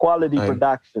 quality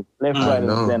production, left, right,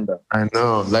 and center. I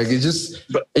know. Like it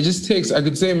just takes. I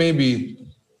could say maybe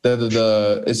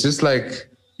it's just like,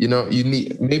 you know, you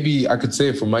need, maybe I could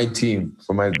say for my team,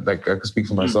 I could speak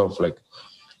for myself, like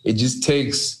it just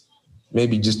takes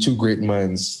maybe just two great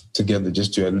minds together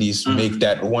just to at least make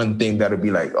that one thing that'll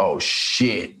be like, oh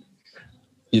shit,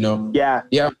 you know? Yeah.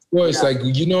 Yeah, of course. Yeah. Like,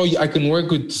 you know, I can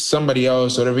work with somebody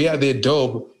else or whatever. Yeah, they're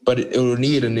dope, but it will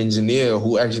need an engineer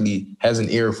who actually has an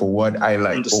ear for what I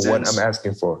like or what I'm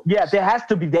asking for. Yeah, there has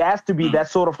to be that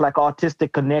sort of like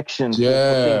artistic connection for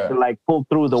things to like pull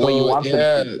through the way you want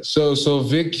them to. So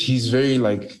Vic, he's very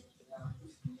like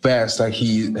fast. Like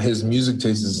his music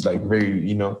taste is like very,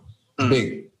 you know,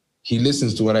 big. He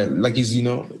listens to what I like.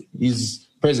 He's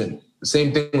present.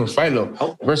 Same thing with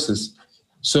Philo versus.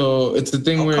 So it's the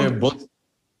thing where both.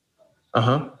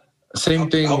 Same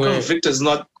thing how where come Victor's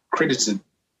not credited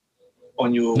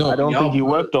on your. No, I don't think he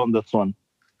worked on this one.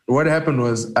 What happened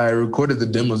was I recorded the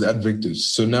demos at Victor's.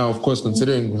 So now, of course,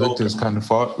 considering Victor's kind of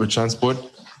far with transport,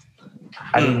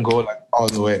 I didn't go like all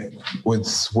the way with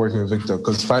working with Victor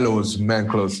because Philo was man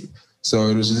close. So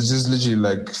it was just literally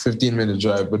like 15-minute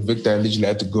drive, but Victor literally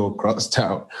had to go across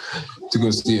town to go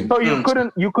see him. So you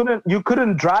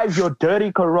couldn't drive your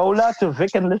dirty Corolla to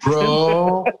Vic and listen?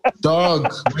 Bro,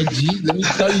 dog, my G, let me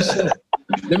tell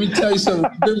you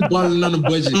something. We've been balling on a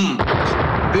budget.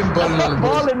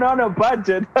 Balling on a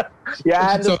budget. Yeah,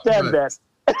 I understand that.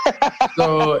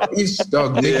 So each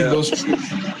dog making those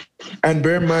trips. And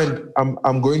bear in mind,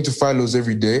 I'm going to Philo's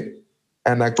every day,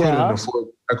 and I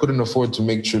couldn't afford to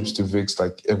make trips to Vic's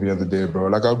like every other day, bro.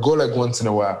 Like I'll go like once in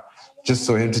a while, just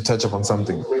for him to touch up on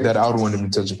something that I would want him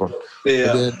to touch upon. Yeah.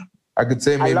 But then I could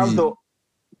say maybe.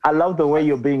 I love the way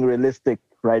you're being realistic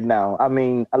right now. I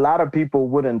mean, a lot of people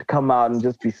wouldn't come out and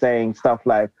just be saying stuff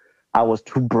like, "I was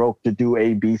too broke to do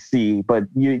ABC," but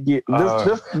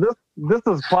this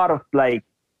is part of like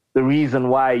the reason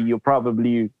why you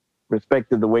probably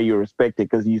respected the way you respect it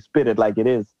because you spit it like it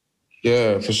is.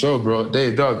 Yeah, for sure, bro.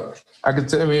 Hey, dog, I could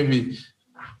tell maybe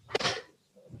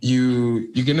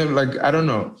you can have like, I don't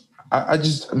know. I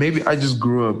just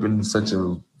grew up in such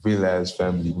a real ass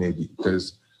family, maybe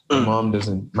because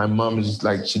my mom is just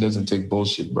like, she doesn't take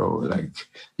bullshit, bro. Like,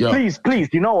 yo. Please,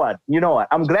 you know what?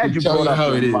 I'm glad you brought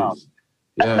up your mom.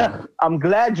 Yeah. I'm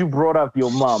glad you brought up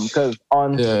your mom because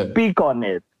Speak on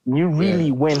It, you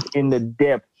really went in the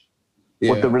depth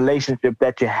with the relationship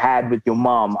that you had with your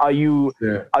mom. Are you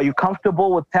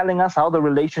comfortable with telling us how the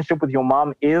relationship with your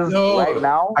mom is right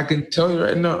now? I can tell you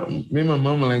right now, me and my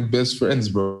mom are like best friends,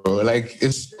 bro. Like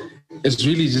it's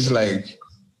really just like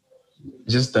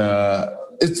it's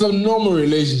a normal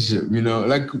relationship, you know.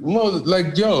 Like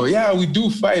we do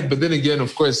fight, but then again,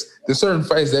 of course, there's certain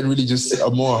fights that really just are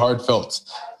more heartfelt.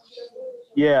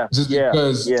 Because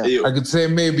I could say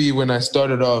maybe when I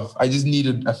started off, I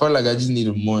felt like I just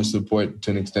needed more support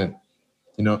to an extent,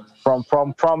 you know,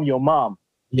 from your mom.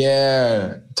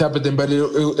 Yeah, type of thing. But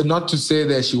it, not to say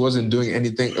that she wasn't doing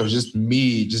anything. It was just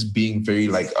me, just being very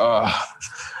like, I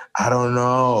don't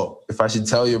know if I should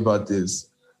tell you about this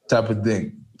type of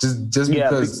thing. Just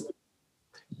because,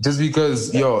 does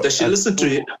she listen to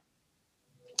it?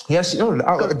 Yeah,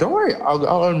 don't worry.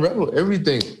 I'll unravel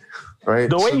everything. Right.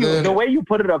 The way you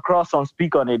put it across on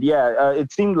Speak On It,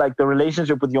 it seemed like the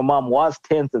relationship with your mom was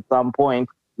tense at some point.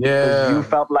 Yeah, you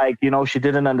felt like she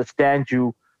didn't understand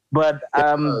you, but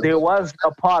there was a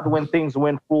part when things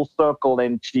went full circle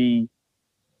and she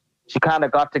kind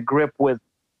of got to grip with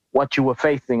what you were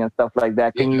facing and stuff like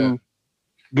that. Can you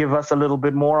give us a little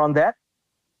bit more on that?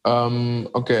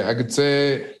 Okay, I could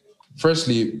say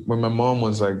firstly, when my mom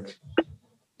was like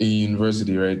in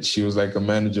university, right, she was like a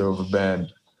manager of a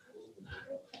band.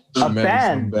 A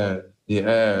band?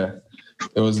 Yeah.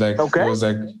 It was like a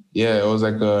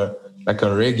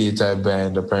reggae type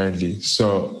band apparently.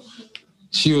 So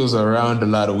she was around a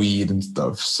lot of weed and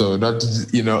stuff. So so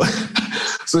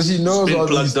she knows all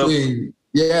these things.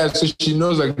 Yeah, so she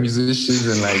knows like musicians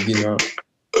and like,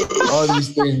 all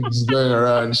these things going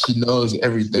around. She knows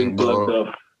everything,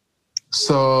 bro.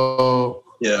 So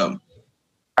yeah,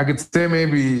 I could say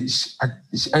maybe,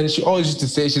 and she always used to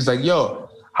say, she's like, yo,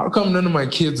 how come none of my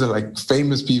kids are like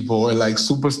famous people or like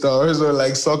superstars or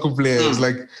like soccer players?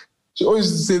 Like she always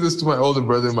used to say this to my older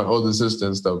brother and my older sister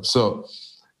and stuff. So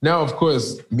now, of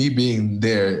course, me being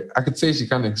there, I could say she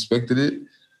kind of expected it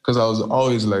because I was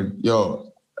always like,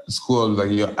 yo, at school, I was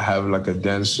like, yo, I have like a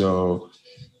dance show,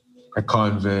 a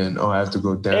convent, I have to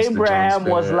go dance. Abraham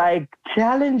was like,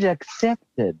 challenge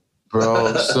accepted.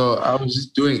 Bro, so I was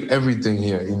just doing everything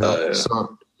here,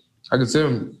 So I could say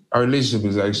our relationship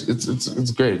is actually,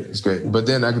 it's great. It's great. But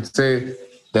then I could say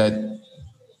that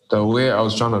the way I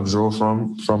was trying to draw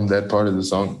from that part of the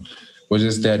song was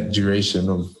just that duration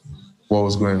of what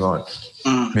was going on,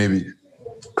 maybe.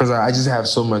 Because I just have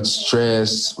so much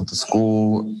stress with the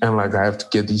school and like I have to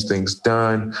get these things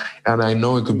done. And I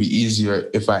know it could be easier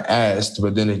if I asked,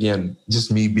 but then again,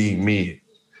 just me being me.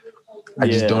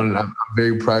 I'm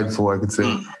very prideful, I could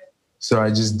say. So I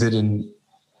just didn't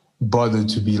bother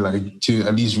to be like, to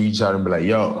at least reach out and be like,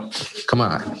 yo, come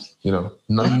on,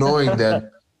 knowing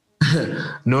that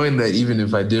even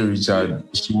if I did reach out,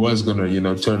 she was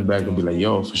gonna, turn back and be like,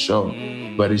 yo, for sure.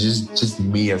 But it's just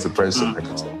me as a person, I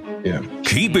could say. Yeah.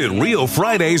 Keep It Real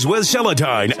Fridays with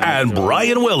Celatine and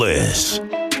Brian Willis.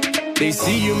 They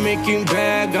see you making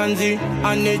bag, Hansi,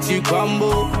 and Nechi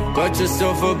combo. Got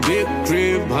yourself a big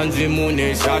crib, Hansi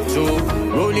Mune Chateau.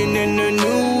 Rolling in a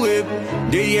new whip,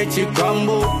 they hit you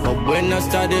combo. But when I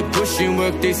started pushing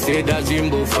work, they said that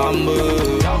Jimbo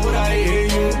fumble. Now would I hear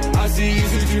you? I see you,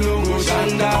 so you don't go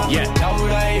shanda. Yeah. Now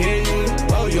would I hear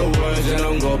you? All your words, and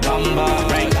don't go bamba.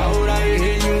 Right. Now would I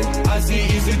hear you? I see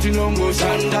you, so you don't go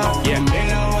shanda. Yeah.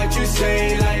 Man, what you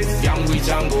say, life, young we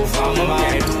jango famba.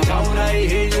 Now would I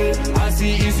hear you? I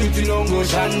see you, so you don't go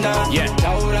shanda. Yeah.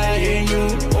 Now would I hear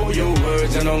you? All your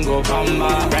words, and don't go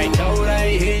bamba. Right. Now would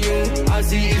I hear you? I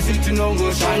see you, so you don't go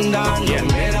shanda. Yeah.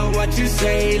 Matter what you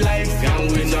say, life, young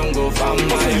we don't go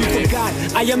famba. Also you forgot,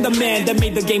 I am the man that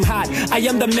made the game hot. I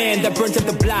am the man that burnt up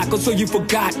the block. Also you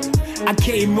forgot, I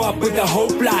came up with a whole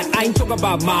plot. I ain't talk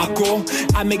about Marco,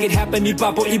 I make it happen,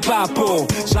 ipapo.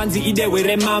 Shanzi idewe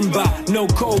remamba, no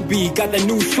Kobe. Got the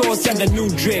new sauce and the new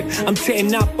drip. I'm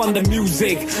tearing up on the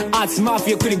music. Arts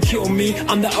Mafia couldn't kill me,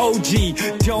 I'm the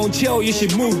OG. Don't chill, you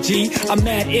should move, G. I'm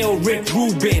mad ill, Rick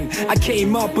Rubin. I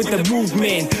came up with the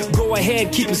movement. Go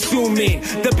ahead, keep assuming.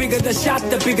 The bigger the shot,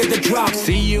 the bigger the drop.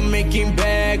 See you making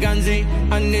bag, Hansi,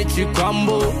 and it's your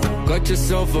combo. Got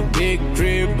yourself a big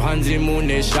crib, Hansi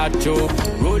Mune Chateau.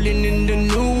 Rolling in the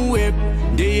new whip,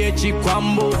 they hit you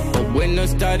combo. But when I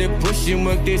started pushing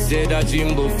work, they said that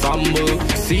Jimbo fumble.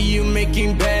 See you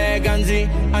making bag, Hansi,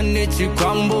 and it's your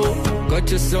combo. Got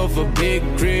yourself a big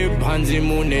crib, Hansi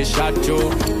Mune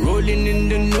Chateau. Rolling in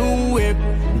the new whip,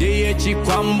 they hit you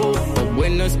combo. But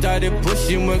when I started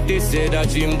pushing work, they said that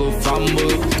Jimbo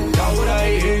fumble. Now would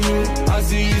I hear you? I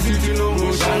see you, so you don't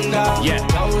go shanda. Yeah.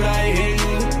 Now would I hear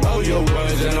you? All your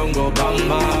words, and don't go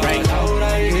bamba. Right. Now would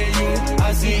I hear you?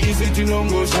 asi isu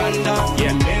tinongo shanda.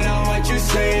 Yeah, mera what you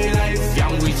say, life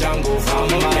yangu ichango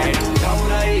famba.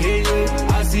 Taura henyu,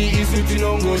 asi isu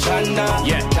tinongo shanda.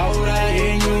 Yeah, taura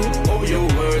henyu, all your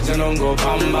words anongo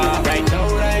pamba. Right,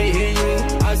 taura henyu,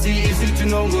 asi isu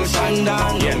tinongo shanda.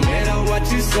 Yeah, mera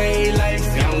what you say, life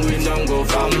yangu ichango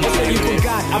famba. So you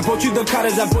forgot, I brought you the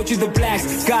colors, I brought you the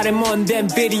blacks. Got him on them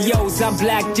videos. I'm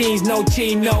black jeans, no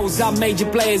chinos. I'm major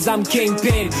players, I'm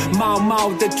kingpin.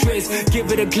 Mouth the twist,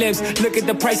 give it a glimpse. Look at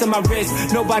the price of my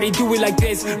wrist. Nobody do it like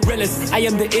this. Realist, I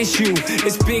am the issue.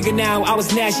 It's bigger now. I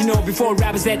was national before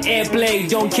rappers had airplay.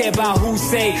 Don't care about who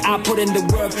say. I put in the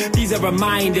work. These are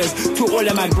reminders to all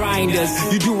of my grinders.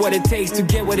 You do what it takes to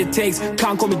get what it takes.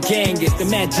 Can't call me Genghis, the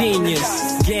mad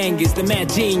genius. Genghis, the mad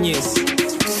genius.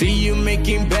 See you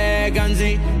making bag,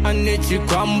 Hansi, and let you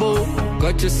crumble.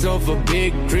 Got yourself a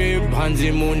big crib, Hansi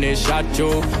Mune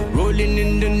Shacho. Rolling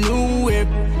in the new whip,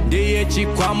 they at you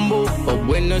crumble. But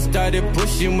when I started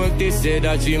pushing work, they said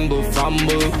I jimbo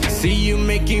fumble. See you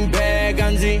making bag,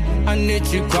 Hansi, and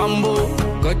let you crumble.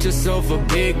 Got yourself a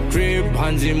big crib,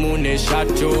 Hansi Mune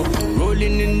Shacho.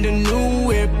 Rolling in the new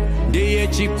whip, they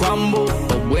at you crumble.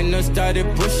 But when I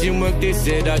started pushing work, they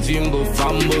said I jimbo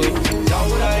fumble.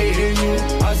 Taura henyu,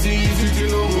 asi isu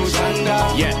tinongo shanda.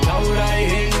 Yeah, taura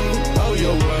henyu, all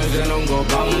your words anongo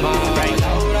pamba. Right,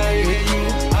 taura henyu,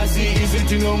 asi isu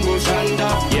tinongo shanda.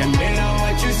 Yeah, mera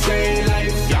what you say,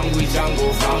 life yangu ichango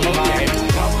famba.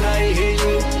 Taura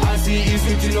henyu, asi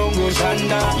isu tinongo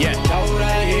shanda. Yeah,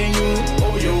 taura henyu,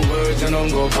 all your words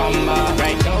anongo pamba.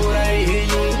 Right, taura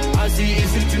henyu, asi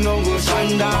isu tinongo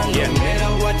shanda. Yeah, mera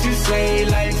what you say,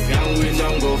 life yangu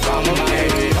ichango famba.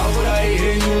 Taura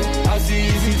henyu,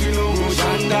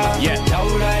 yeah,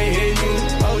 taura henyu,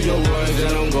 all your words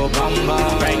anongo pamba.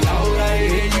 Right, taura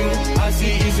henyu, asi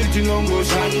isu tinongo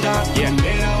shanda. Yeah,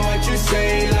 mera what you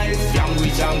say, life yangu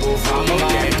ichango famba.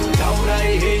 Taura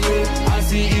henyu,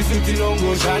 asi isu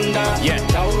tinongo shanda. Yeah,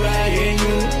 taura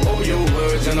henyu, all your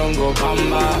words anongo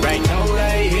pamba. Right, taura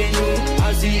henyu,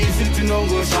 asi isu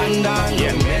tinongo shanda.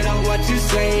 Yeah, mera what you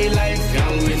say, life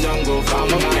yangu ichango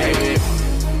famba.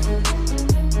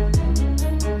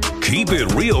 Keep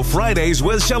It Real Fridays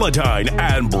with Celatine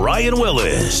and Brian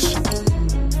Willis.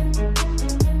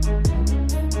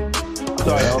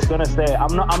 Sorry, I was gonna say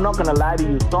I'm not gonna lie to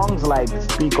you. Songs like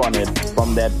 "Speak on It"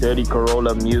 from that Dirty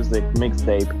Corolla Music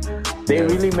mixtape, they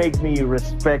really make me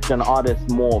respect an artist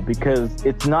more, because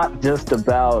it's not just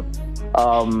about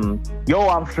yo,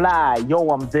 I'm fly, yo,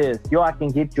 I'm this, yo, I can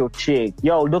get your chick,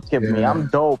 yo, look at me, I'm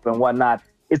dope and whatnot.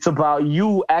 It's about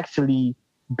you actually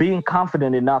being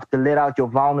confident enough to let out your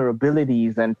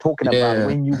vulnerabilities and talking about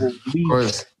when you were weak,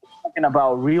 talking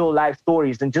about real life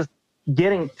stories and just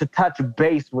getting to touch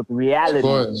base with reality.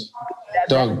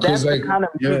 That's the kind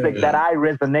of music that I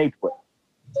resonate with.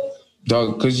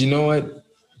 Dog, because you know what?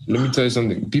 Let me tell you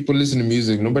something. People listen to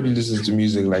music. Nobody listens to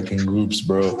music like in groups,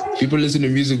 bro. People listen to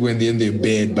music when they're in their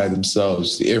bed by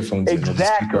themselves. The earphones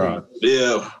exactly.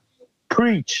 Yeah.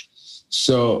 Preach.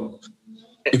 So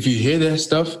if you hear that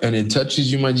stuff and it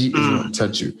touches you, my G, it's going to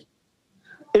touch you.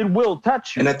 It will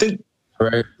touch you. And I think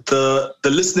the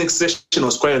listening session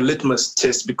was quite a litmus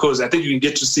test, because I think you can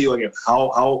get to see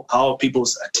how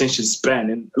people's attention span.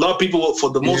 And a lot of people, for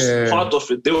the most part of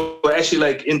it, they were actually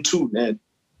like in tune and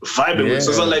vibing with.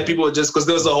 So it's not like people were just, because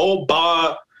there was a whole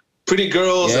bar, pretty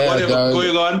girls and whatever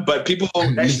going on, but people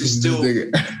actually still.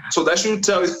 So that should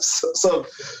tell you some.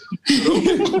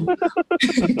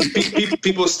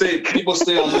 People stay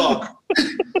on lock.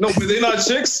 No, but they're not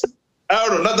chicks. I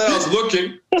don't know. Not that I was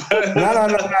looking.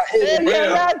 You're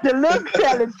allowed to look,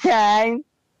 Celatine.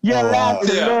 You're allowed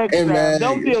to look. Hey, man.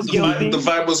 Don't feel guilty. The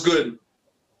vibe was good.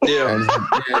 Yeah.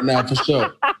 Nah, for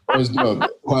sure. It was dope.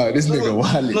 Wow, this nigga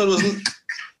Wally.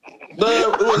 No,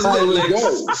 it wasn't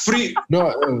like free.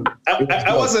 No,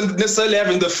 I wasn't necessarily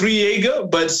having the free Jaeger,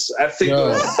 but I think it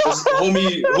was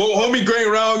homie going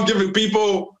around giving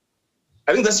people.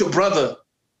 I think that's your brother.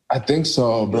 I think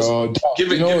so, bro.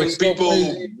 Giving people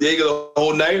Jaeger the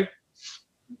whole night.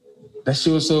 That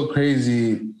shit was so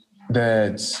crazy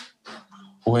that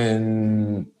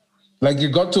when, like,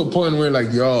 it got to a point where,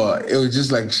 like, yo, it was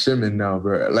just like shimming now,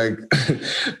 bro. Like,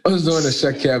 I was doing a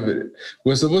shut cabinet.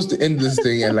 We're supposed to end this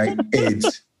thing at like 8.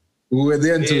 We were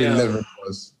there until 11.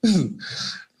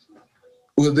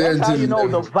 We were there until 11. That's how you know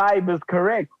 11. the vibe is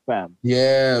correct, fam.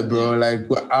 Yeah, bro. Like,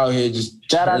 we're out here just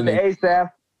shout out to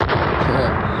ASAP.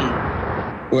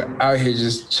 We're out here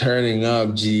just turning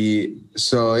up, G.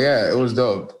 So, yeah, it was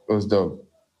dope. It was dope.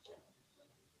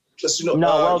 Just,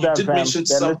 well done, did fam. mention That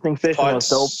some listening session was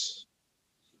dope.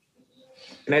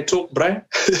 Can I talk, Brian?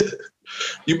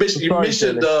 you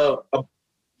mentioned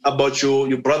about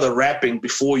your brother rapping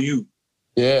before you.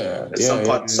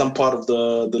 Some part of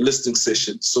the listening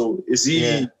session. So is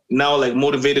he now like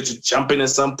motivated to jump in at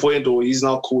some point, or he's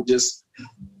now cool just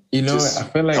I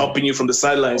feel like helping you from the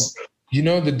sidelines?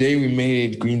 The day we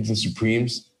made Greens and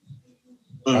Supremes,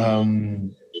 we were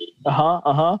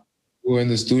in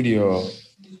the studio.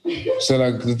 So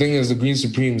like the thing is, the Green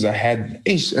Supremes, I had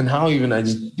and how even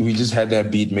we just had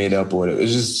that beat made up or whatever.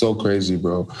 It's just so crazy,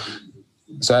 bro.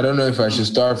 So I don't know if I should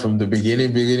start from the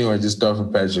beginning, or just start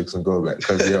from Patrick's and go back.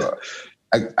 Because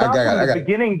I got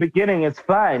beginning. It's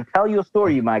fine. Tell your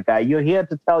story, my guy. You're here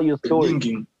to tell your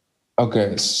story.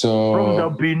 Okay, so from the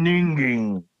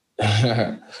beginning.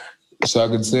 So I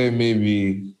could say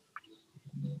maybe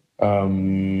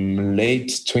late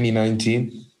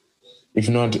 2019, if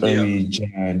not early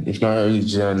Jan,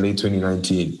 late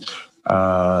 2019.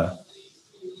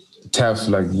 Taff,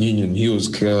 like Union,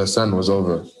 son was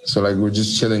over. So like we're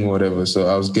just chilling or whatever. So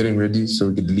I was getting ready so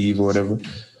we could leave or whatever.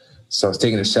 So I was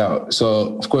taking a shower.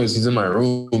 So of course he's in my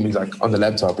room. He's like on the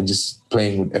laptop and just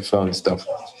playing with FL and stuff.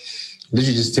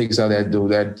 Literally just takes out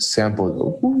that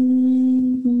sample.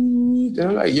 And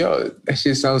I'm like, yo, that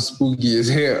shit sounds spooky as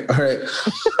hell. All right.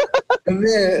 And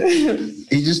then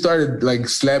he just started like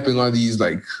slapping all these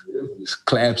like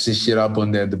claps and shit up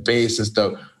on the bass and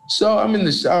stuff. So I'm in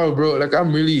the shower, bro. Like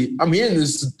I'm hearing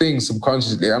this thing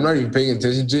subconsciously. I'm not even paying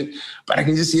attention to it, but I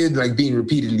can just hear it like being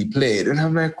repeatedly played. And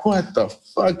I'm like, what the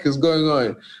fuck is going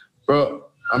on? Bro,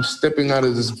 I'm stepping out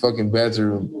of this fucking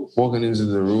bathroom, walking into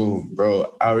the room,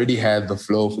 bro. I already had the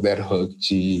flow for that hook,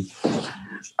 G.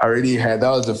 That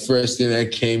was the first thing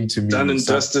that came to me. Done and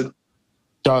dusted.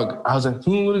 Dog, I was like,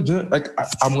 like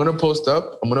I'm gonna post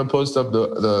up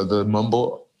the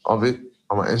mumble of it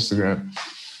on my Instagram.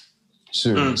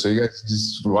 Sure. So you guys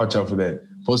just watch out for that.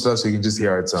 Post up so you can just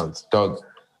hear how it sounds. Dog,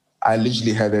 I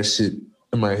literally had that shit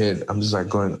in my head. I'm just like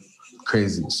going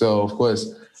crazy. So of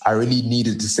course, I really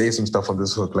needed to say some stuff on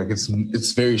this hook. Like it's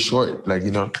very short. Like,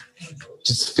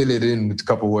 just fill it in with a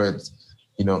couple words.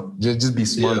 Just be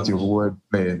smart with your word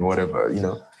play and whatever,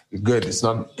 It's good. It's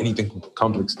not anything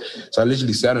complex. So I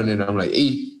literally sat on it and I'm like,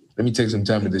 hey, let me take some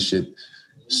time with this shit.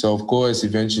 So of course,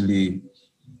 eventually,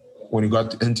 when he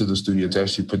got into the studio to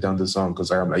actually put down the song,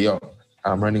 because I'm like, yo,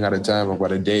 I'm running out of time. I've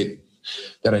got a date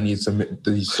that I need to submit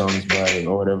these songs by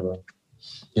or whatever,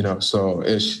 so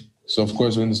ish. So of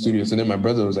course we're in the studio. So then my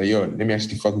brother was like, yo, let me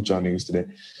actually fuck with y'all niggas today.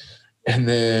 And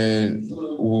then this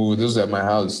was at my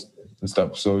house and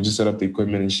stuff. So we just set up the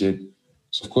equipment and shit.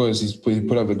 So of course he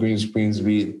put up the Green Springs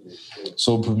beat.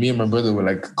 So me and my brother were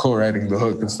like co-writing the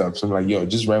hook and stuff. So I'm like, yo,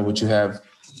 just write what you have.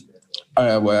 I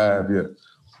have what I have, yeah.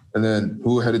 And then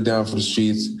who headed down for the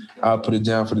streets? I'll put it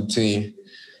down for the team.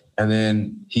 And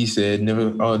then he said,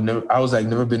 never. I was like,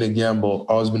 never been a gamble,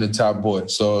 always been a top boy.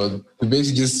 So we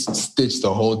basically just stitched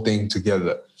the whole thing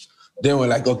together. Then we're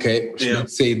like, okay,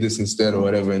 let's say this instead or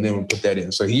whatever. And then we put that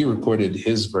in. So he recorded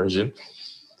his version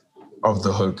of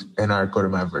the hook and I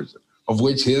recorded my version, of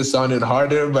which his sounded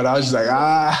harder, but I was just like,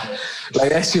 like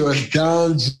that shit was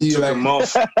dumb. G. Like, man,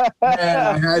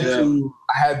 I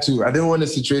had to. I didn't want a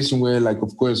situation where, like,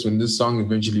 of course, when this song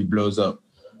eventually blows up,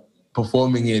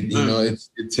 performing it,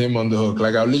 it's him on the hook.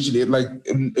 Like I literally, like,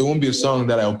 it won't be a song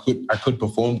that I could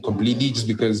perform completely just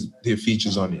because there are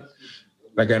features on it.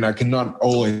 Like, and I cannot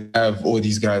always have all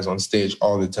these guys on stage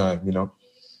all the time,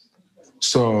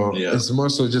 So it's more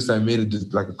so just I made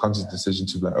it like a conscious decision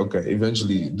to like, okay,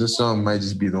 eventually this song might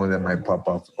just be the one that might pop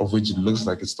off, of which it looks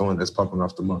like it's the one that's popping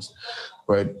off the most,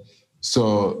 right?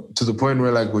 So to the point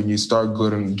where like when you start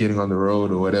getting on the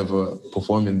road or whatever,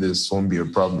 performing this won't be a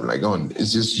problem. Like,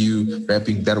 it's just you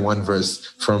rapping that one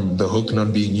verse from the hook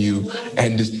not being you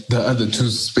and the other two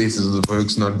spaces of the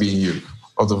hooks not being you,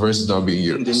 or the verses not being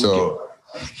you. So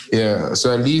yeah,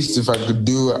 so at least if I could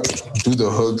do the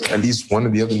hook, at least one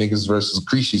of the other niggas versus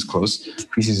Creashy's close.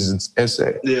 Creashy's is an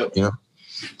essay,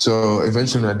 So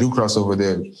eventually when I do cross over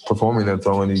there, performing that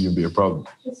song won't even be a problem.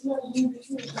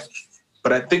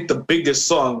 But I think the biggest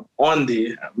song on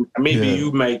there, maybe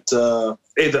you might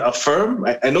either affirm.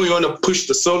 I know you want to push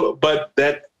the solo, but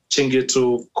that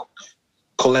Chingeto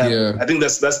collab, I think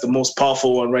that's the most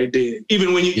powerful one right there.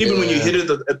 Even when you hit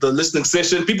it at the listening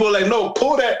session, people are like, no,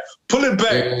 pull it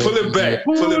back. So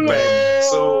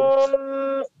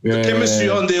the chemistry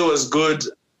on there was good.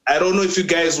 I don't know if you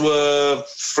guys were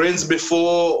friends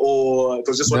before or it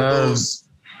was just one of those.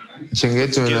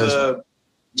 Chingeto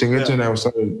and I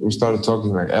we started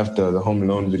talking like after the Home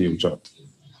Alone video dropped.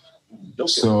 Okay.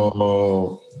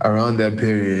 So around that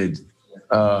period,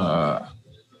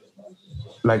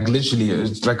 like literally,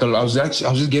 it's like I was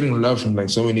just getting love from like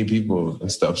so many people and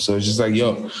stuff. So it's just like,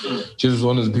 yo, she was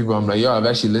one of the people I'm like, yo, I've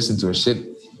actually listened to her shit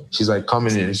she's like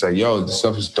commenting. She's like, yo, this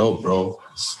stuff is dope, bro.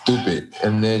 Stupid.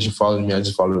 And then she followed me. I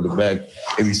just followed her back.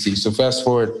 ABC. So fast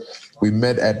forward, we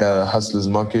met at Hustlers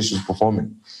Market. She was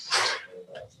performing.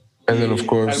 And then, of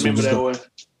course, I remember that one.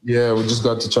 Yeah, we just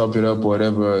got to chop it up or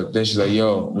whatever. Then she's like,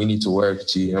 yo, we need to work,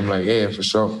 G. I'm like, yeah, for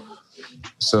sure.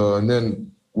 So, and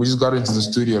then we just got into the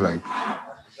studio, like,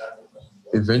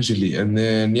 eventually. And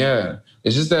then, yeah,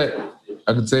 it's just that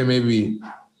I could say maybe,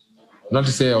 not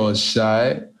to say I was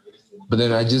shy, but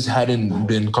then I just hadn't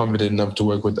been confident enough to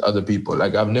work with other people.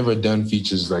 Like, I've never done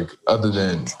features, like, other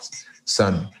than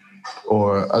Sun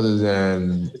or other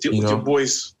than, with your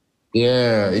boys.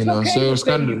 Yeah, you know, so it was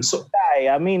kind of...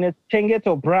 I mean, it's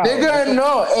Chingeto Brown. Nigga,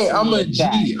 no. Hey, I'm a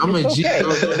G. I'm a G.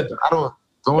 Don't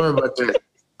worry about that.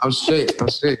 I'm straight.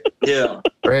 Yeah.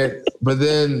 Right? But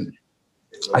then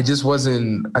I just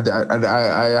wasn't...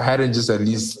 I hadn't just at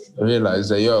least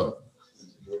realized that, yo,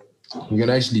 you can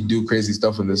actually do crazy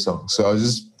stuff in this song. So I was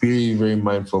just very, very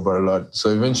mindful about a lot. So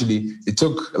eventually, it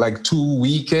took like 2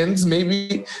 weekends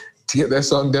maybe to get that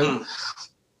song done.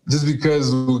 Just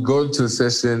because we go to a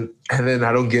session and then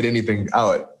I don't get anything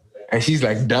out. And she's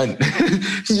like done.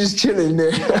 She's just chilling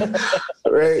there.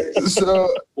 Right?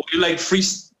 So you like free,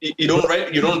 you don't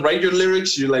write your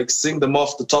lyrics, you like sing them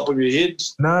off the top of your head?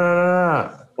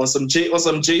 No. On some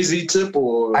Jay-Z tip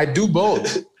or I do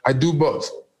both.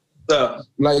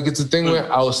 Like it's a thing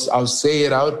where I'll say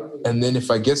it out and then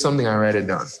if I get something I write it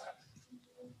down.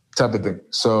 Type of thing.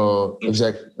 So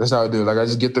exactly, that's how I do it. Like I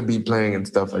just get the beat playing and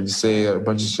stuff. I just say a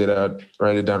bunch of shit out,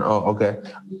 write it down. Oh, okay.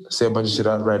 Say a bunch of shit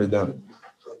out, write it down.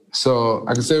 So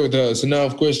I can say with her. So now,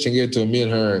 of course, Chingeto, me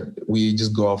and her, we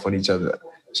just go off on each other.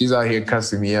 She's out here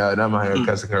cussing me out, and I'm out here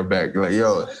cussing her back. Like,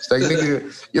 yo, it's like,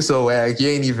 nigga, you're so whack. You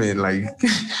ain't even like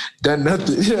done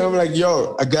nothing. I'm like,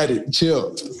 yo, I got it.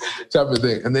 Chill, type of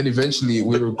thing. And then eventually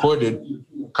we recorded.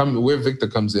 Where Victor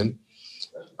comes in.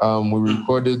 We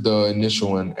recorded the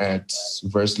initial one at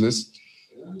Verseless.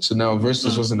 So now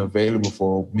Verseless wasn't available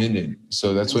for a minute.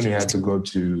 So that's when we had to go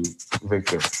to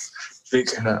Victor.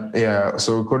 Yeah,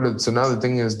 so recorded. So now the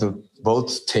thing is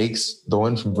both takes, the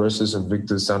one from Verseless and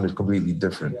Victor sounded completely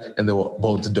different. And they were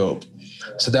both dope.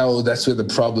 So that's where the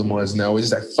problem was now. We're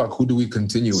just like, fuck, who do we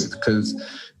continue with? Because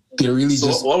they really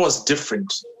what was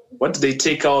different? What did they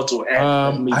take out or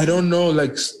add? I don't know.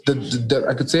 Like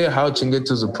I could say how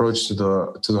Chingeto's approach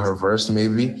to her verse.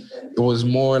 Maybe it was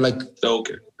more like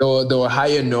okay. There were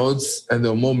higher notes and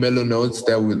there were more mellow notes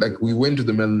that we went to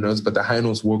the mellow notes, but the high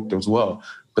notes worked as well.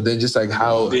 But then just like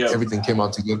how everything came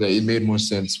out together, it made more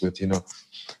sense with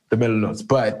the mellow notes.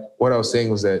 But what I was saying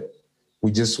was that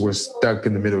we just were stuck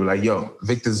in the middle. Like, yo,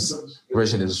 Victor's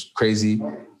version is crazy.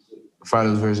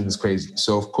 Filo's version is crazy.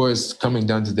 So, of course, coming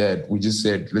down to that, we just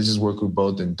said, let's just work with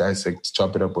both and dissect,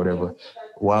 chop it up, whatever.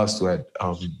 Whilst we're at,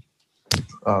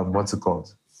 what's it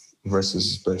called?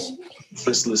 Versus Place.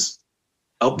 Verseless.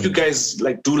 I hope you guys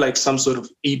do some sort of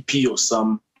EP or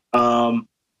some. I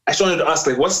just wanted to ask,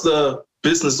 what's the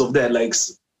business of that?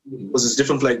 Was it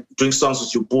different from doing songs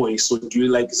with your boy? So do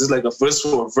you is this like a verse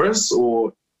for a verse,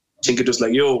 or think it was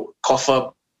like, yo, cough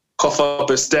up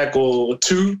a stack or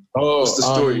two? What's the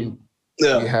story? We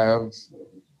have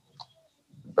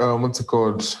what's it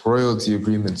called? Royalty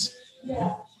agreements.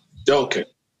 Okay.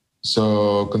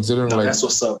 So considering that's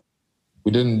what's up.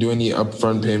 We didn't do any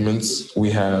upfront payments.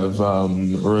 We have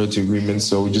royalty agreements,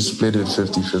 so we just split it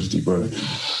 50-50, bro.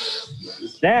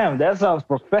 Damn, that sounds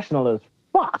professional as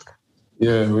fuck.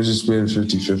 Yeah, we just split it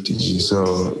 50-50, G.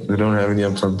 So we don't have any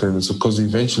upfront payments. Because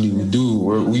eventually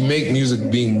we make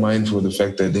music being mindful of the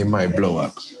fact that they might blow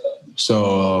up.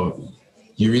 So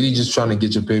you're really just trying to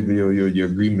get your paper, your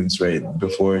agreements right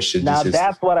before shit now just hits.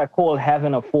 That's what I call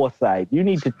having a foresight. You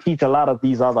need to teach a lot of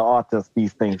these other artists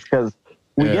these things, because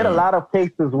we get a lot of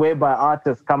cases whereby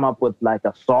artists come up with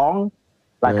a song,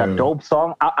 a dope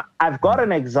song. I've got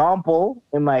an example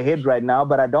in my head right now,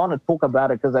 but I don't want to talk about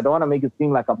it because I don't want to make it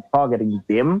seem like I'm targeting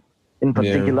them in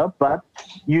particular. Yeah. But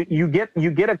you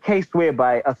get a case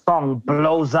whereby a song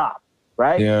blows up,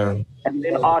 right? Yeah. And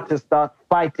then artists start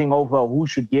fighting over who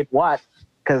should get what,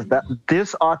 because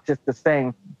this artist is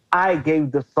saying, I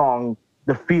gave the song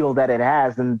the feel that it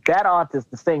has, and that artist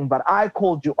is saying, but I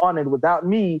called you on it. Without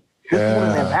me, this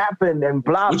wouldn't have happened, and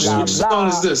blah, blah, blah. Which song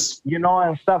is this?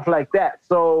 And stuff like that.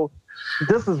 So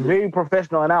this is very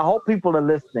professional, and I hope people are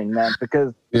listening, man,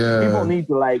 because people need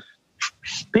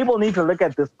to look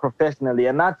at this professionally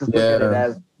and not just look at it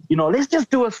as, let's just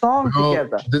do a song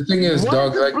together. The thing is,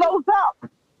 dog, blows up.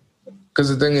 Because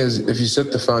the thing is, if you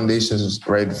set the foundations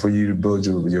right for you to build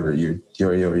your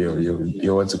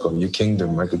what's it called, your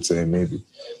kingdom, I could say maybe.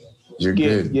 you're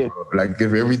good. Yeah. Bro. Like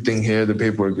if everything here, the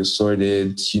paperwork is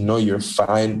sorted, you know you're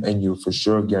fine, and you're for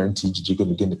sure guaranteed you're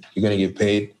gonna get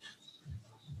paid.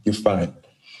 You're fine.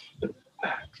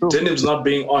 Denim's not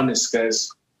being honest, guys.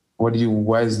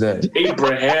 Why is that?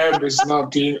 Abraham is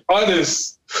not being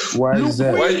honest. Why is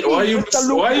that?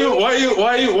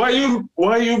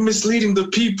 Why are you misleading the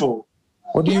people?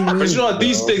 What do you mean? But you know what,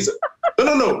 these things.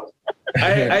 No.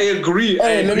 I agree. I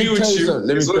agree with you.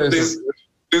 Let me tell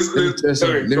you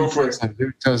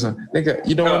something. Nigga,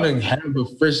 you don't want to have a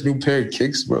fresh new pair of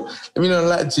kicks, bro. Let me not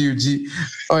lie to you, G.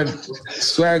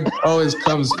 Swag always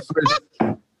comes fresh.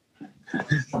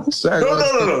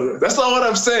 No. That's not what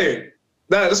I'm saying.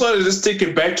 That's why I just take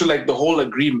it back to like the whole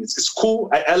agreements. It's cool.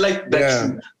 I like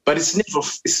that, but it's never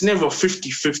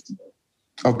 50-50.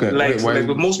 Okay. Like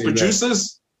with most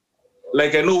producers,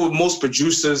 like I know with most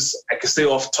producers, I can say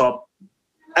off top,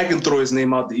 I can throw his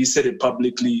name out there. He said it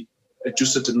publicly.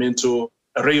 Juicer Demento,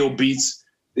 Rayo Beats,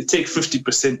 they take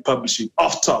 50% publishing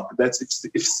off top. That's if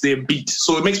it's their beat.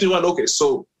 So it makes me wonder, okay,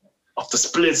 so of the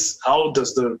splits, how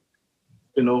does the,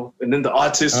 and then the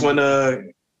artists want to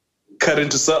cut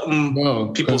into something. No,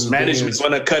 people's managements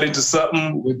want to cut into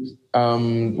something.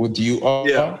 With you,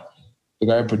 the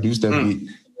guy who produced that beat,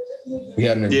 we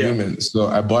had an agreement. So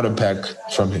I bought a pack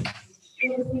from him.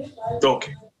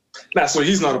 Okay. So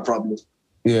he's not a problem.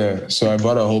 Yeah, so I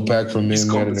bought a whole pack from him.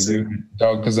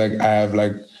 Because like I have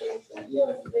like,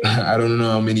 I don't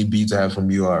know how many beats I have from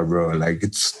UR, bro. Like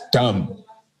it's dumb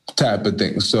type of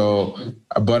thing. So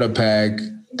I bought a pack.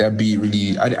 That beat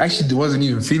really, I actually wasn't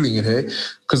even feeling it, hey?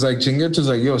 Because like Chinget was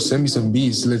like, yo, send me some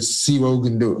beats. Let's see what we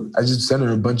can do. I just sent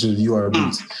her a bunch of UR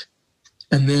beats.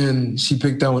 And then she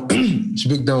picked that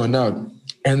one, out.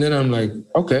 And then I'm like,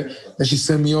 okay. And she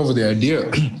sent me over the idea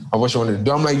of what she wanted to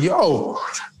do. I'm like, yo,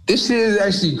 this shit is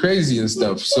actually crazy and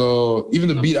stuff. So even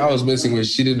the beat I was messing with,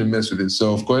 she didn't mess with it.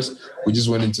 So of course, we just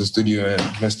went into the studio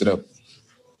and messed it up.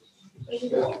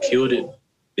 Killed it.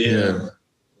 Yeah.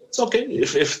 It's okay.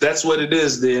 If that's what it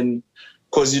is, then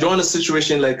because you don't want a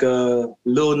situation like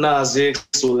Lil Nas X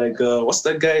or like what's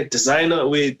that guy, Designer,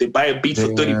 where they buy a beat for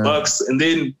 $30 and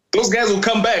then those guys will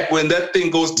come back when that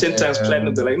thing goes 10 times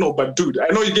platinum. They're like, no, but dude, I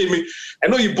know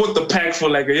you bought the pack for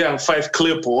like a Young 5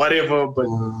 clip or whatever, but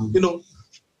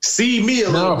see me a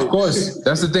little bit. No, of course.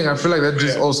 That's the thing. I feel like that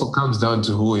just also comes down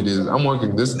to who it is. I'm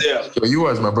working this. Yeah. You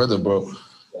as my brother, bro.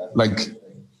 Like,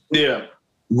 yeah.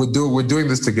 We're doing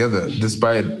this together,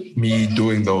 despite me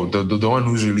doing the one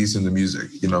who's releasing the music,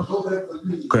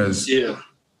 because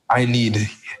I need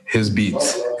his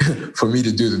beats for me to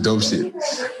do the dope shit,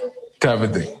 type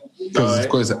of thing. Because of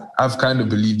course I've kind of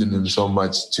believed in him so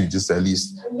much to just at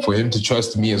least for him to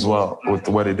trust me as well with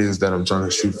what it is that I'm trying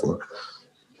to shoot for.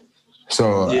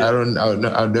 So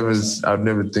I'd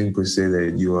never think per se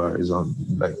that you is on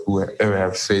like whoever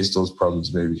have faced those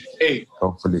problems maybe. Hey,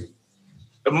 hopefully.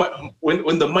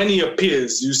 When the money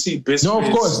appears, you see business. No, of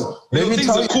course. Things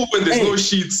are cool when there's no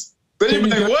sheets. Then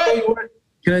you're like, what?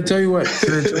 Can I tell you what?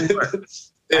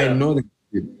 I know the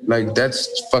like that's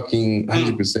fucking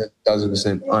 100%,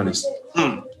 1,000% honest.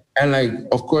 And like,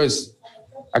 of course,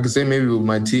 I could say maybe with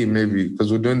my team, maybe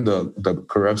because we're doing the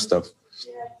corrupt stuff,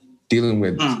 dealing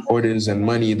with orders and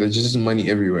money. There's just money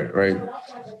everywhere, right?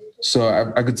 So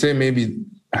I could say maybe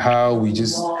how we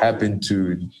just happen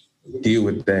to deal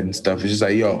with that and stuff. It's just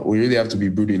like, yo, we really have to be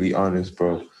brutally honest,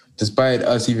 bro. Despite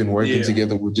us even working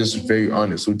together, we're just very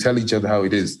honest. We'll tell each other how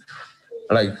it is.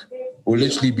 Like, we'll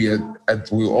literally be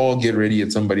we'll all get ready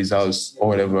at somebody's house or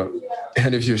whatever.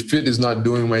 And if your fit is not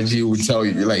doing, my G will tell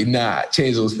you, you're like, nah,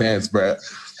 change those pants, bro.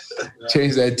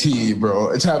 Change that tee,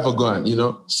 bro. It's half a gun,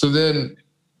 So then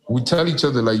we tell each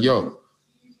other like, yo,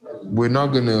 we're not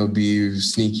going to be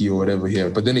sneaky or whatever here.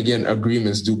 But then again,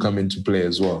 agreements do come into play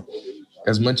as well.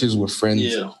 As much as we're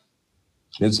friends,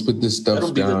 let's put this stuff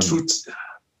down. That'll be the truth.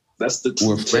 That's the truth.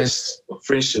 We're friends.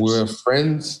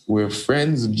 Friendships. We're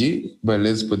friends, G. But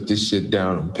let's put this shit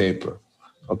down on paper.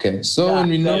 Okay. So when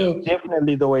we know,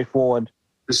 definitely the way forward.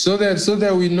 So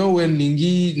that we know when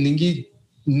Ningi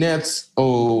nets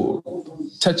or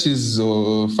touches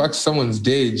or fucks someone's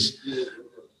dage,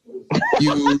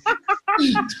 you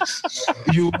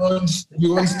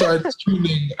won't start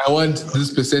tuning. I want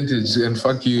this percentage and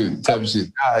fuck you type shit.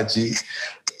 Gee.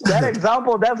 That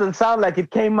example doesn't sound like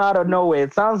it came out of nowhere.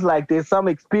 It sounds like there's some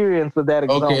experience with that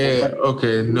example.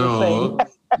 Okay, no.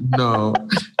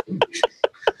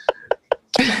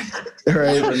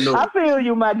 Right. I feel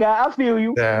you, my guy. I feel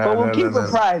you. But we'll keep it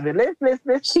private. Let's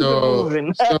keep it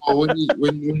moving. So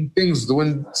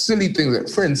when silly things like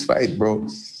friends fight, bro.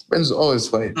 Friends always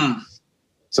fight.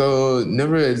 So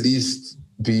never at least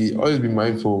always be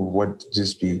mindful of what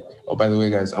just be. Oh, by the way,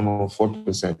 guys, I'm on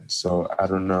 4%, so I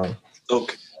don't know.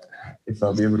 Okay. If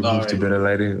I'll be able to move to better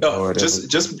lighting or whatever.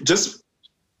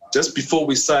 Just before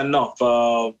we sign off,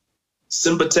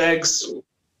 Simba Tags,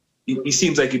 he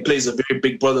seems like he plays a very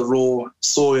big brother role.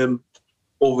 Saw him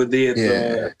over there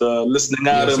at the listening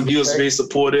item. He was very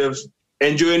supportive,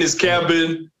 enjoying his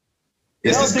cabin.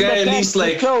 Is this guy at least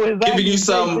like giving you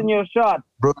some? Your shot?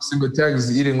 Bro, Simba Tags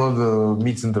is eating all the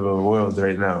meats in the world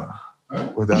right now.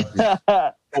 Without me.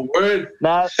 A word?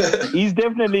 Nah, he's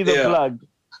definitely the plug.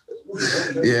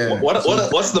 Yeah.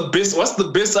 What's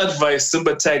the best advice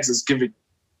Simba Tags is giving?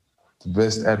 The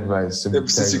best advice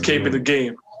since you came in the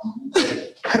game.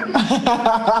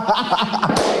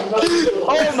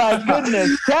 Oh my goodness!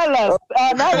 Tell us.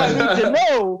 Now I need to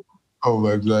know. Oh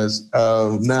my gosh.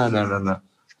 No.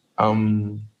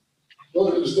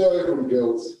 Stay away from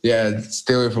girls. Yeah,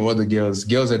 stay away from other girls.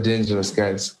 Girls are dangerous,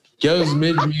 guys. Girls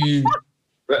made me.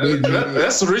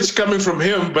 That's rich coming from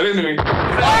him, but anyway.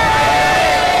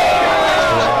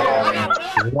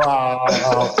 Wow.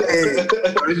 Hey,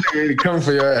 really coming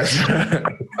for your ass.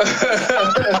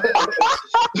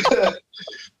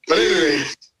 But anyway.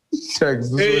 Tags,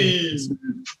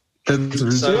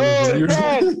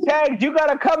 Tags, you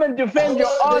gotta come and defend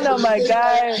your honor, my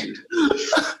guy.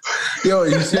 Yo,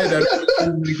 you said that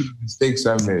the mistakes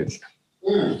I made.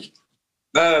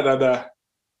 Nah.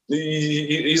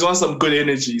 He's on some good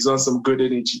energy.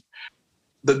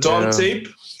 The Dom tape,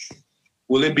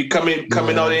 will it be coming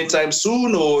out anytime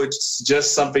soon, or it's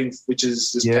just something which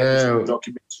is just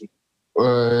documentary?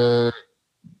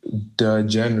 The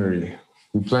January.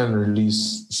 We plan to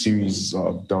release a series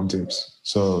of Dom tapes.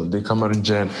 So they come out in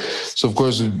Jan. So of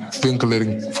course we've been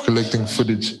collecting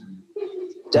footage.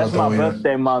 That's my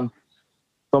birthday month.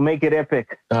 So make it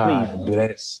epic, please.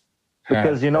 Bless.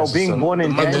 Because being born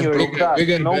in January,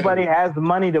 nobody has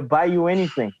money to buy you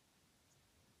anything.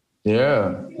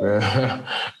 Yeah.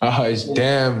 It's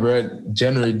damn, bro.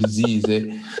 January disease,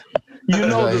 eh? You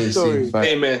know the story.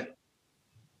 Hey, man.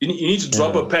 You need to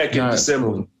drop a pack in December.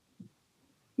 Cool.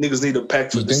 Niggas need a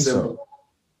pack for December. So?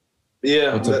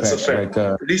 Yeah, that's a fact.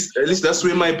 Like, at least that's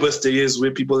where my birthday is, where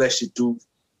people actually do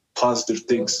positive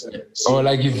things. So,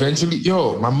 like eventually,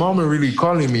 my mom is really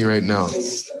calling me right now.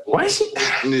 Why is she?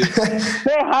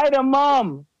 Say hi to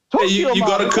mom. Hey, you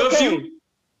got a curfew? Okay.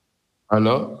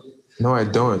 Hello? No, I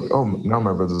don't. Oh, now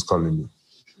my brother's calling me.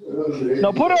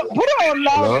 No, put it on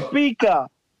loudspeaker.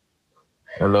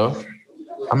 Hello?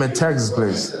 I'm in Tags'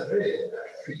 place.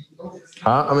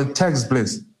 Huh? I'm in Tags'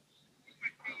 place.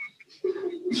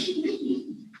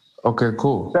 Okay,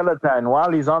 cool. Celatine,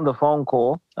 while he's on the phone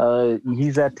call,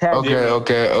 he's at Tag. Okay.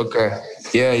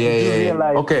 Yeah.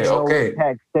 Okay.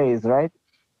 Tag stays, right?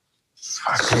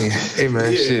 Okay. Hey,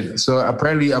 man, shit. So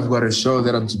apparently I've got a show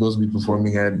that I'm supposed to be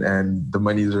performing at, and the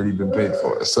money's already been paid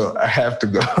for, so I have to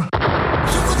go.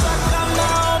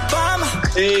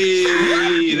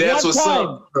 Hey, that's what's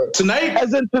up. Tonight?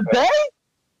 As in today?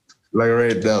 Like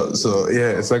right now. So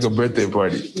yeah, it's like a birthday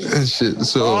party and shit.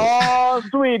 So oh,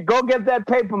 sweet. Go get that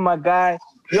paper, my guy.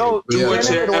 Yo, do what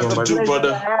you have to do, brother.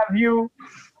 To have you.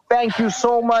 Thank you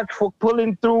so much for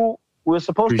pulling through. We were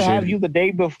supposed to have you the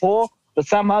day before, but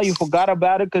somehow you forgot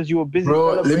about it because you were busy.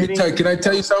 Bro, let me tell you. Can I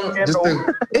tell you something?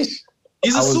 He's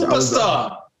a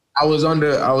superstar. I was on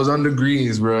the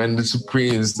greens, bro, and the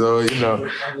Supremes. So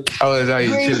I was like,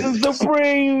 greens and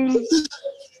Supremes.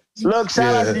 Look,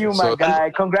 shout out to you, my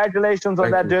guy. Congratulations on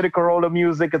that Dirty Corolla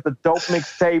music. It's a dope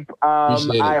mixtape.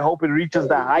 I hope it reaches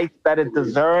the heights that it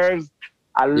deserves.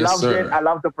 I loved it. I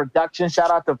love the production. Shout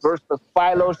out to Versus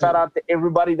Philo. Shout out to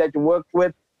everybody that you worked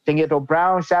with. Tingeto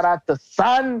Brown. Shout out to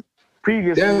Sun.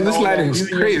 Previously, this lighting's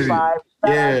crazy. Shout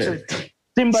out to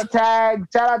Simba Tag.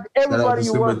 Shout out to everybody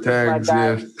you worked with, my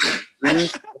guy.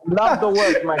 Love the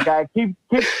work, my guy. Keep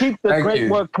the great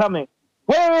work coming.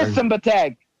 Where is Simba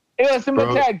Tag? Hey,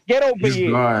 Simba Tag, get over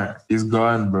here. He's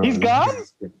gone, bro. He's gone?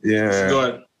 Yeah. He's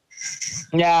gone.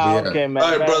 Yeah, okay, man.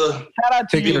 All right, brother. Shout out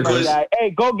to you, my guy. Hey,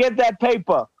 go get that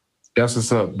paper. That's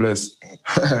what's up. Bless.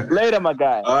 Later, my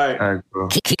guy. All right. Bro.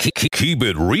 Keep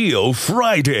it real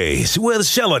Fridays with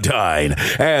Celatine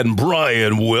and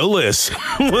Brian Willis.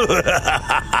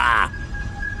 I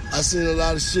seen a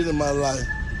lot of shit in my life.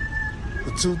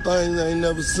 The two things I ain't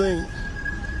never seen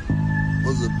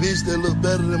was a bitch that looked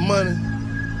better than money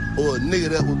or a nigga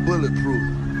that was bulletproof.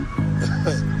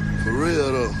 For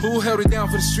real though. Who held it down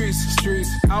for the streets?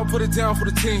 I'll put it down for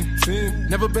the team.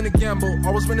 Never been a gamble,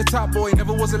 always been a top boy.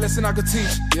 Never was a lesson I could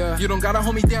teach. Yeah, you don't gotta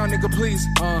hold me down, nigga, please.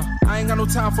 I ain't got no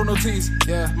time for no tease.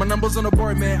 Yeah, my number's on the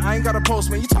board, man. I ain't got a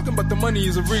post, man. You talking about the money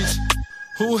is a reach.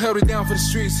 Who held it down for the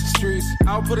streets?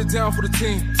 I'll put it down for the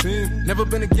team. Never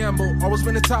been a gamble, always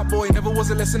been a top boy. Never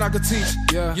was a lesson I could teach.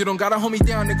 Yeah, you don't gotta hold me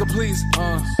down, nigga, please.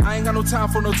 I ain't got no time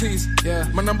for no tease. Yeah,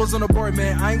 my number's on the board,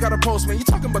 man. I ain't got a post, man. You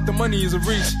talking about the money is a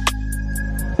reach.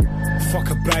 Fuck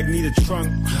a bag, need a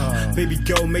trunk. Baby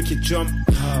girl, make it jump.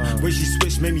 When she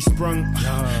switched, made me sprung.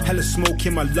 Hella smoke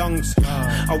in my lungs.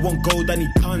 I want gold, I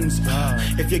need tons.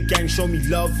 If your gang show me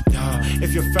love.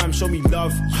 If your fam show me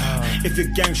love. If your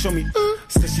gang show me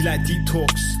says she like deep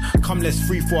talks. Come let's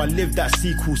free for I live that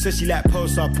sequel. Says she like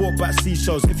pearls, so I brought back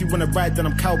seashells. If you wanna ride, then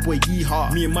I'm cowboy,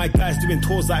 yeehaw. Me and my guys doing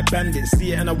tours like bandits.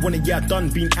 See it and I want it, yeah, I done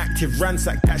been active.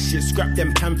 Ransack that shit, scrap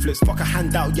them pamphlets. Fuck a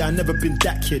handout, yeah, I never been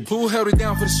that kid. Who held it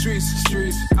down for the streets?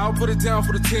 I'll put it down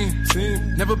for the team.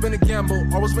 Never been a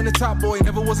gamble, always been a top boy.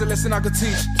 Never was a lesson I could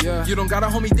teach. Yeah, you don't gotta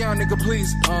hold me down, nigga,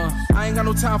 please. I ain't got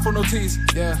no time for no tease.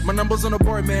 Yeah, my number's on the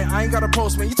board, man. I ain't got a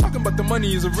post, man. You talking about the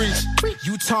money is a reach.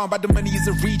 You talking about the money is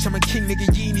a reach. I'm a king,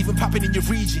 nigga. You ain't even popping in your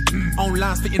region.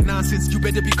 Online spitting nonsense. You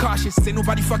better be cautious. Ain't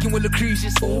nobody fucking with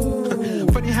Lucretius.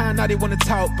 Funny how now they wanna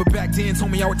talk, but back then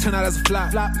told me I would turn out as a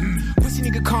flop. Pussy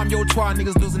nigga, calm your twat.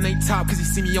 Niggas losing they top, cause he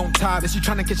see me on top. If you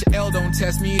tryna catch an L, don't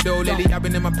test me though. Lately I've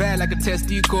been in my bag like a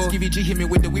testicle. Skivvy G hit me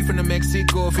with the weed from the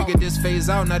Mexico. Figure this phase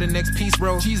out, not the next piece,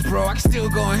 bro. Jeez, bro, I can still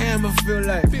go ham, but feel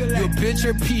like you a bitch or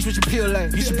a peach, what you feel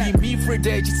like. You should be me for a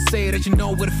day just to say that you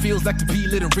know what it feels like to be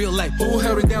lit in real life. Who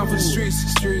held it down for the streets?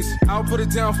 I'll put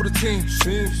it down for the team.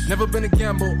 Never been a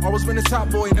gamble, always been a top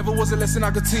boy. Never was a lesson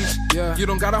I could teach. Yeah, you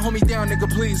don't gotta hold me down, nigga,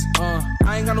 please.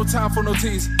 I ain't got no time for no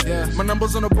tease. Yeah, my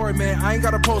number's on the board, man. I ain't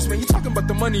got a post, man. You talking about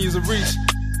the money is a reach.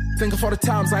 Think of all the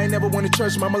times I ain't never went to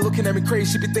church. Mama looking at me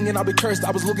crazy, she be thinking I'll be cursed.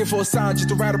 I was looking for a sign just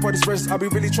to write up all these verses. I be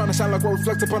really trying to shine like what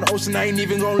reflects upon the ocean. I ain't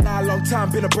even gonna lie, long time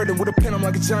been a burden with a pen. I'm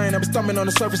like a giant, I'm stumbling on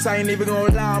the surface. I ain't even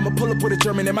gonna lie, I'ma pull up with a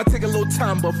German. It might take a little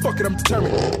time, but fuck it, I'm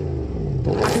determined.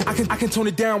 I can tone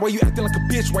it down while you acting like a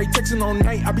bitch. Why you texting all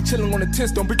night? I be chilling on the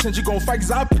tents. Don't pretend you gon' fight,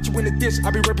 cause I'll put you in the ditch. I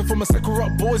be rapping for my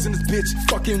corrupt boys in this bitch.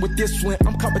 Fucking with this one,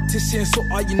 I'm competition. So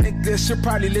all you niggas should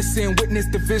probably listen. Witness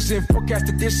the vision, forecast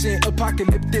edition.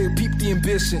 Apocalyptic, peep the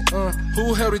ambition.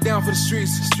 Who held it down for the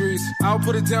streets? I'll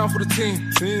put it down for the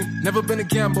team. Never been a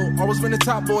gamble, always been a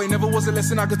top boy. Never was a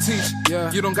lesson I could teach.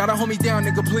 Yeah, you don't gotta hold me down,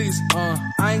 nigga, please.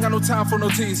 I ain't got no time for no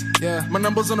tease. Yeah, my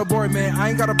number's on the board, man. I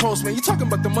ain't got a post, man. You talking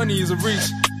about the money is a reach.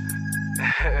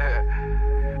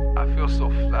 I feel so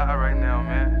fly right now,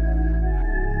 man.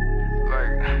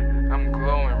 Like, I'm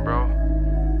glowing, bro.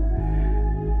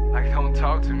 Like, don't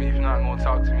talk to me if you're not gonna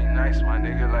talk to me nice, my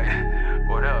nigga. Like,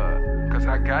 what up? Cause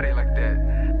I got it like that.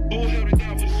 Who held it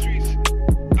down for the streets?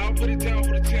 I'll put it down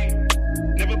for the team.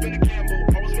 Never been a gamble,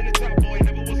 always been a top boy.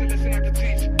 Never was a lesson I could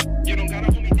teach. You don't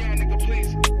gotta hold me down, nigga,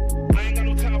 please. I ain't got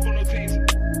no time for no tease.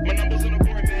 My number's on the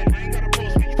board, man. I ain't got a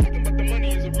post, man. You talking about the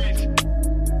money is a reach.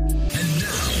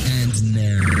 And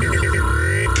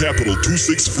now. Capital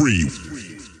 263.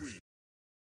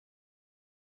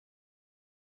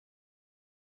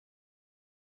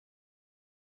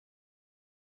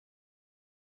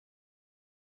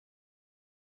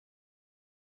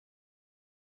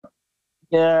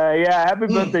 Yeah. Happy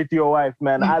birthday to your wife,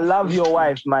 man. I love your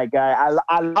wife, my guy.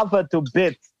 I love her to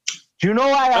bits. Do you know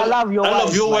why I love your wife? I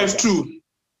love your wife too.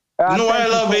 You know why I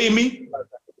love Amy?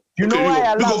 You know why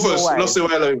I love your wife? You go first. Let's say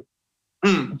why I love you. Do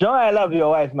you know why I love your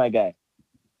wife, my guy?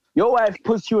 Your wife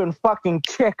puts you in fucking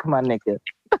check, my nigga.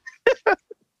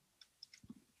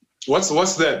 What's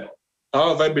that? How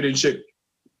have I been in check?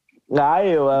 Nah,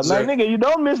 my nigga, you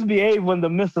don't misbehave when the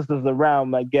missus is around,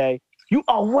 my guy. You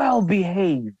are well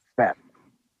behaved, fam.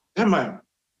 Yeah, man.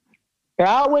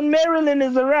 Yeah, when Marilyn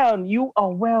is around, you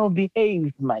are well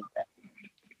behaved, my guy.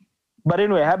 But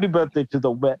anyway, happy birthday to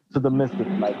the missus,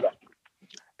 my guy.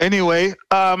 Anyway,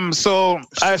 so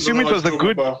I assume it was a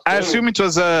good. I assume it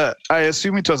was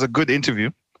a good interview.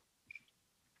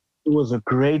 It was a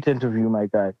great interview, my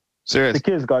guy. Serious. The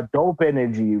kids got dope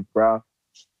energy, bro.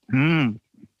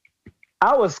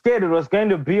 I was scared it was going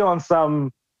to be on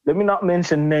some. Let me not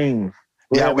mention names.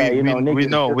 Yeah, we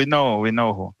know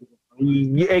who.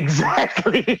 Yeah,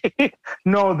 exactly.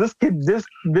 No, this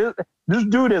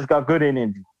dude has got good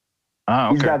energy.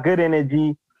 Okay. He's got good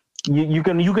energy. You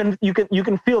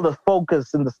can feel the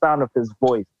focus in the sound of his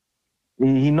voice.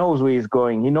 He knows where he's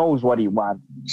going. He knows what he wants.